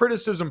some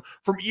criticism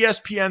from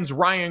ESPN's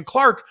Ryan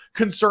Clark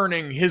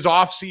concerning his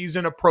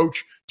offseason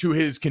approach to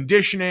his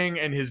conditioning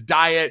and his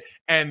diet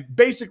and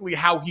basically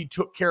how he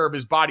took care of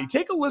his body.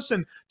 Take a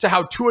listen to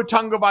how Tua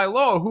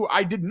Tagovailoa, who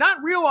I did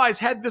not realize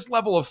had this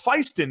level of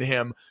feist in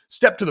him,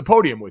 stepped to the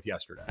podium with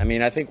yesterday. I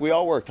mean, I think we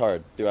all worked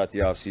hard throughout the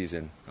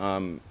offseason.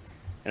 And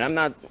I'm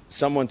not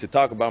someone to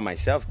talk about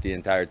myself the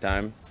entire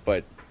time,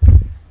 but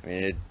I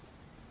mean, it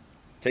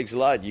takes a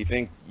lot. You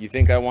think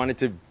I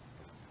wanted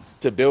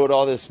to build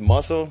all this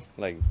muscle?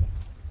 Like,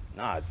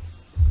 nah.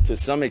 To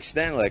some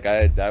extent, like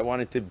I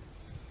wanted to,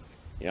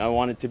 I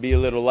wanted to be a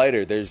little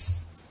lighter.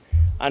 There's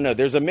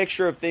a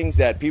mixture of things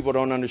that people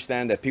don't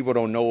understand, that people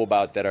don't know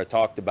about, that are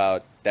talked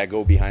about, that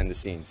go behind the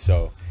scenes.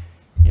 So,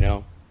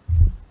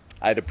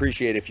 I'd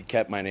appreciate if you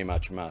kept my name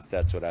out your mouth.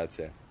 That's what I'd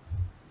say.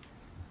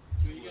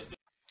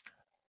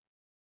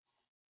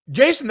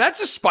 Jason, that's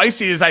as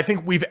spicy as I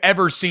think we've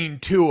ever seen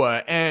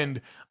Tua.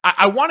 And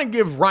I want to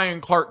give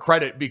Ryan Clark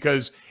credit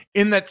because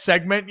in that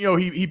segment,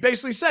 he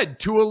basically said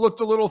Tua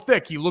looked a little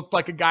thick. He looked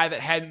like a guy that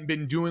hadn't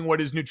been doing what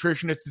his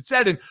nutritionist had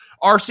said. And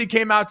RC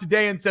came out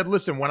today and said,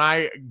 listen, when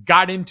I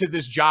got into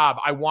this job,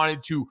 I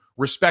wanted to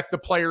respect the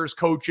players,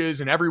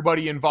 coaches, and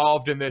everybody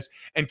involved in this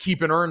and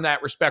keep and earn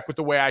that respect with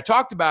the way I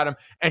talked about him.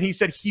 And he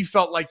said he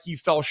felt like he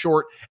fell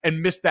short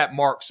and missed that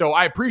mark. So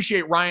I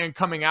appreciate Ryan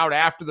coming out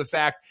after the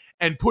fact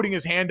and putting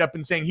his hand up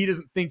and saying he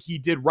doesn't think he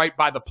did right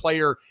by the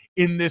player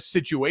in this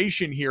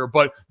situation here.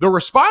 But the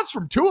response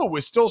from Tua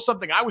was still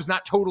something I was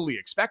not totally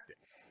expecting.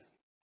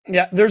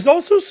 Yeah, there's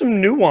also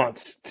some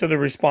nuance to the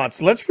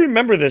response. Let's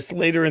remember this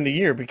later in the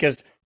year,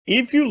 because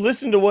if you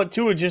listen to what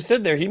Tua just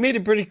said there, he made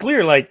it pretty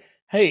clear, like,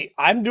 hey,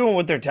 I'm doing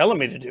what they're telling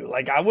me to do.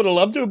 Like, I would have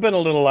loved to have been a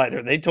little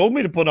lighter. They told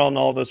me to put on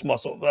all this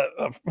muscle.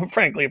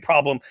 Frankly, a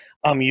problem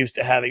I'm used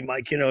to having,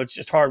 Mike. It's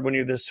just hard when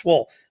you're this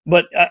swole.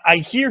 But I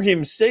hear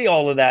him say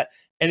all of that,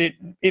 and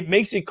it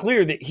makes it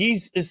clear that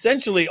he's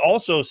essentially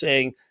also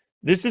saying,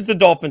 this is the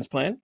Dolphins'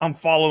 plan. I'm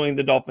following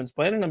the Dolphins'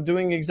 plan, and I'm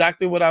doing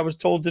exactly what I was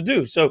told to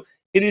do. So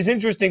it is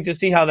interesting to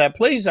see how that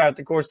plays out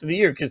the course of the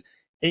year, because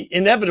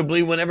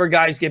inevitably, whenever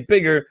guys get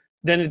bigger,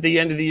 then at the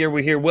end of the year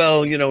we hear,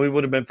 well, he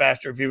would have been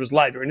faster if he was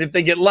lighter. And if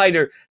they get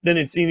lighter, then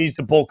he needs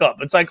to bulk up.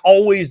 It's like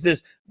always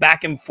this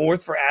back and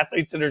forth for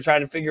athletes that are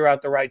trying to figure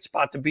out the right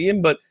spot to be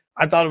in. But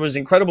I thought it was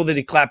incredible that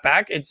he clapped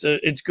back. It's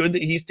good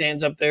that he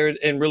stands up there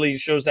and really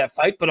shows that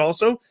fight, but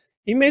also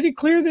he made it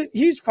clear that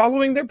he's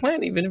following their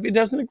plan, even if he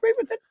doesn't agree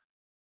with it.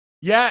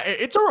 Yeah,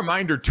 it's a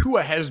reminder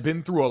Tua has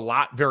been through a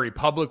lot very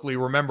publicly.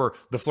 Remember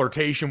the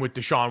flirtation with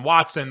Deshaun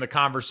Watson, the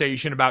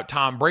conversation about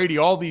Tom Brady,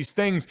 all these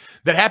things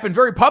that happened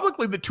very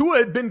publicly that Tua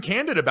had been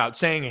candid about,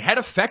 saying had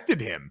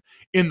affected him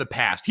in the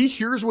past. He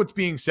hears what's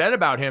being said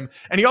about him,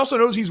 and he also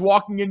knows he's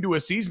walking into a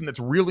season that's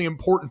really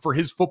important for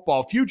his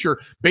football future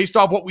based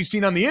off what we've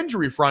seen on the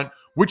injury front,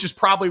 which is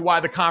probably why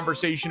the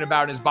conversation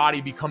about his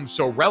body becomes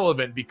so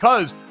relevant,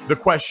 because the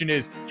question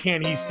is,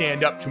 can he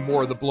stand up to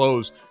more of the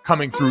blows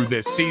coming through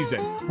this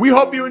season? We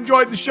hope you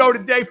enjoyed the show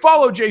today.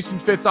 Follow Jason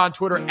Fitz on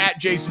Twitter at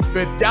Jason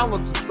Fitz.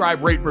 Download,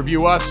 subscribe, rate,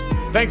 review us.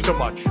 Thanks so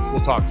much.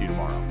 We'll talk to you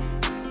tomorrow.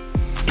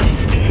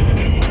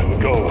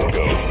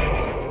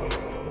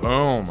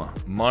 Boom.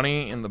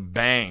 Money in the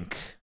Bank.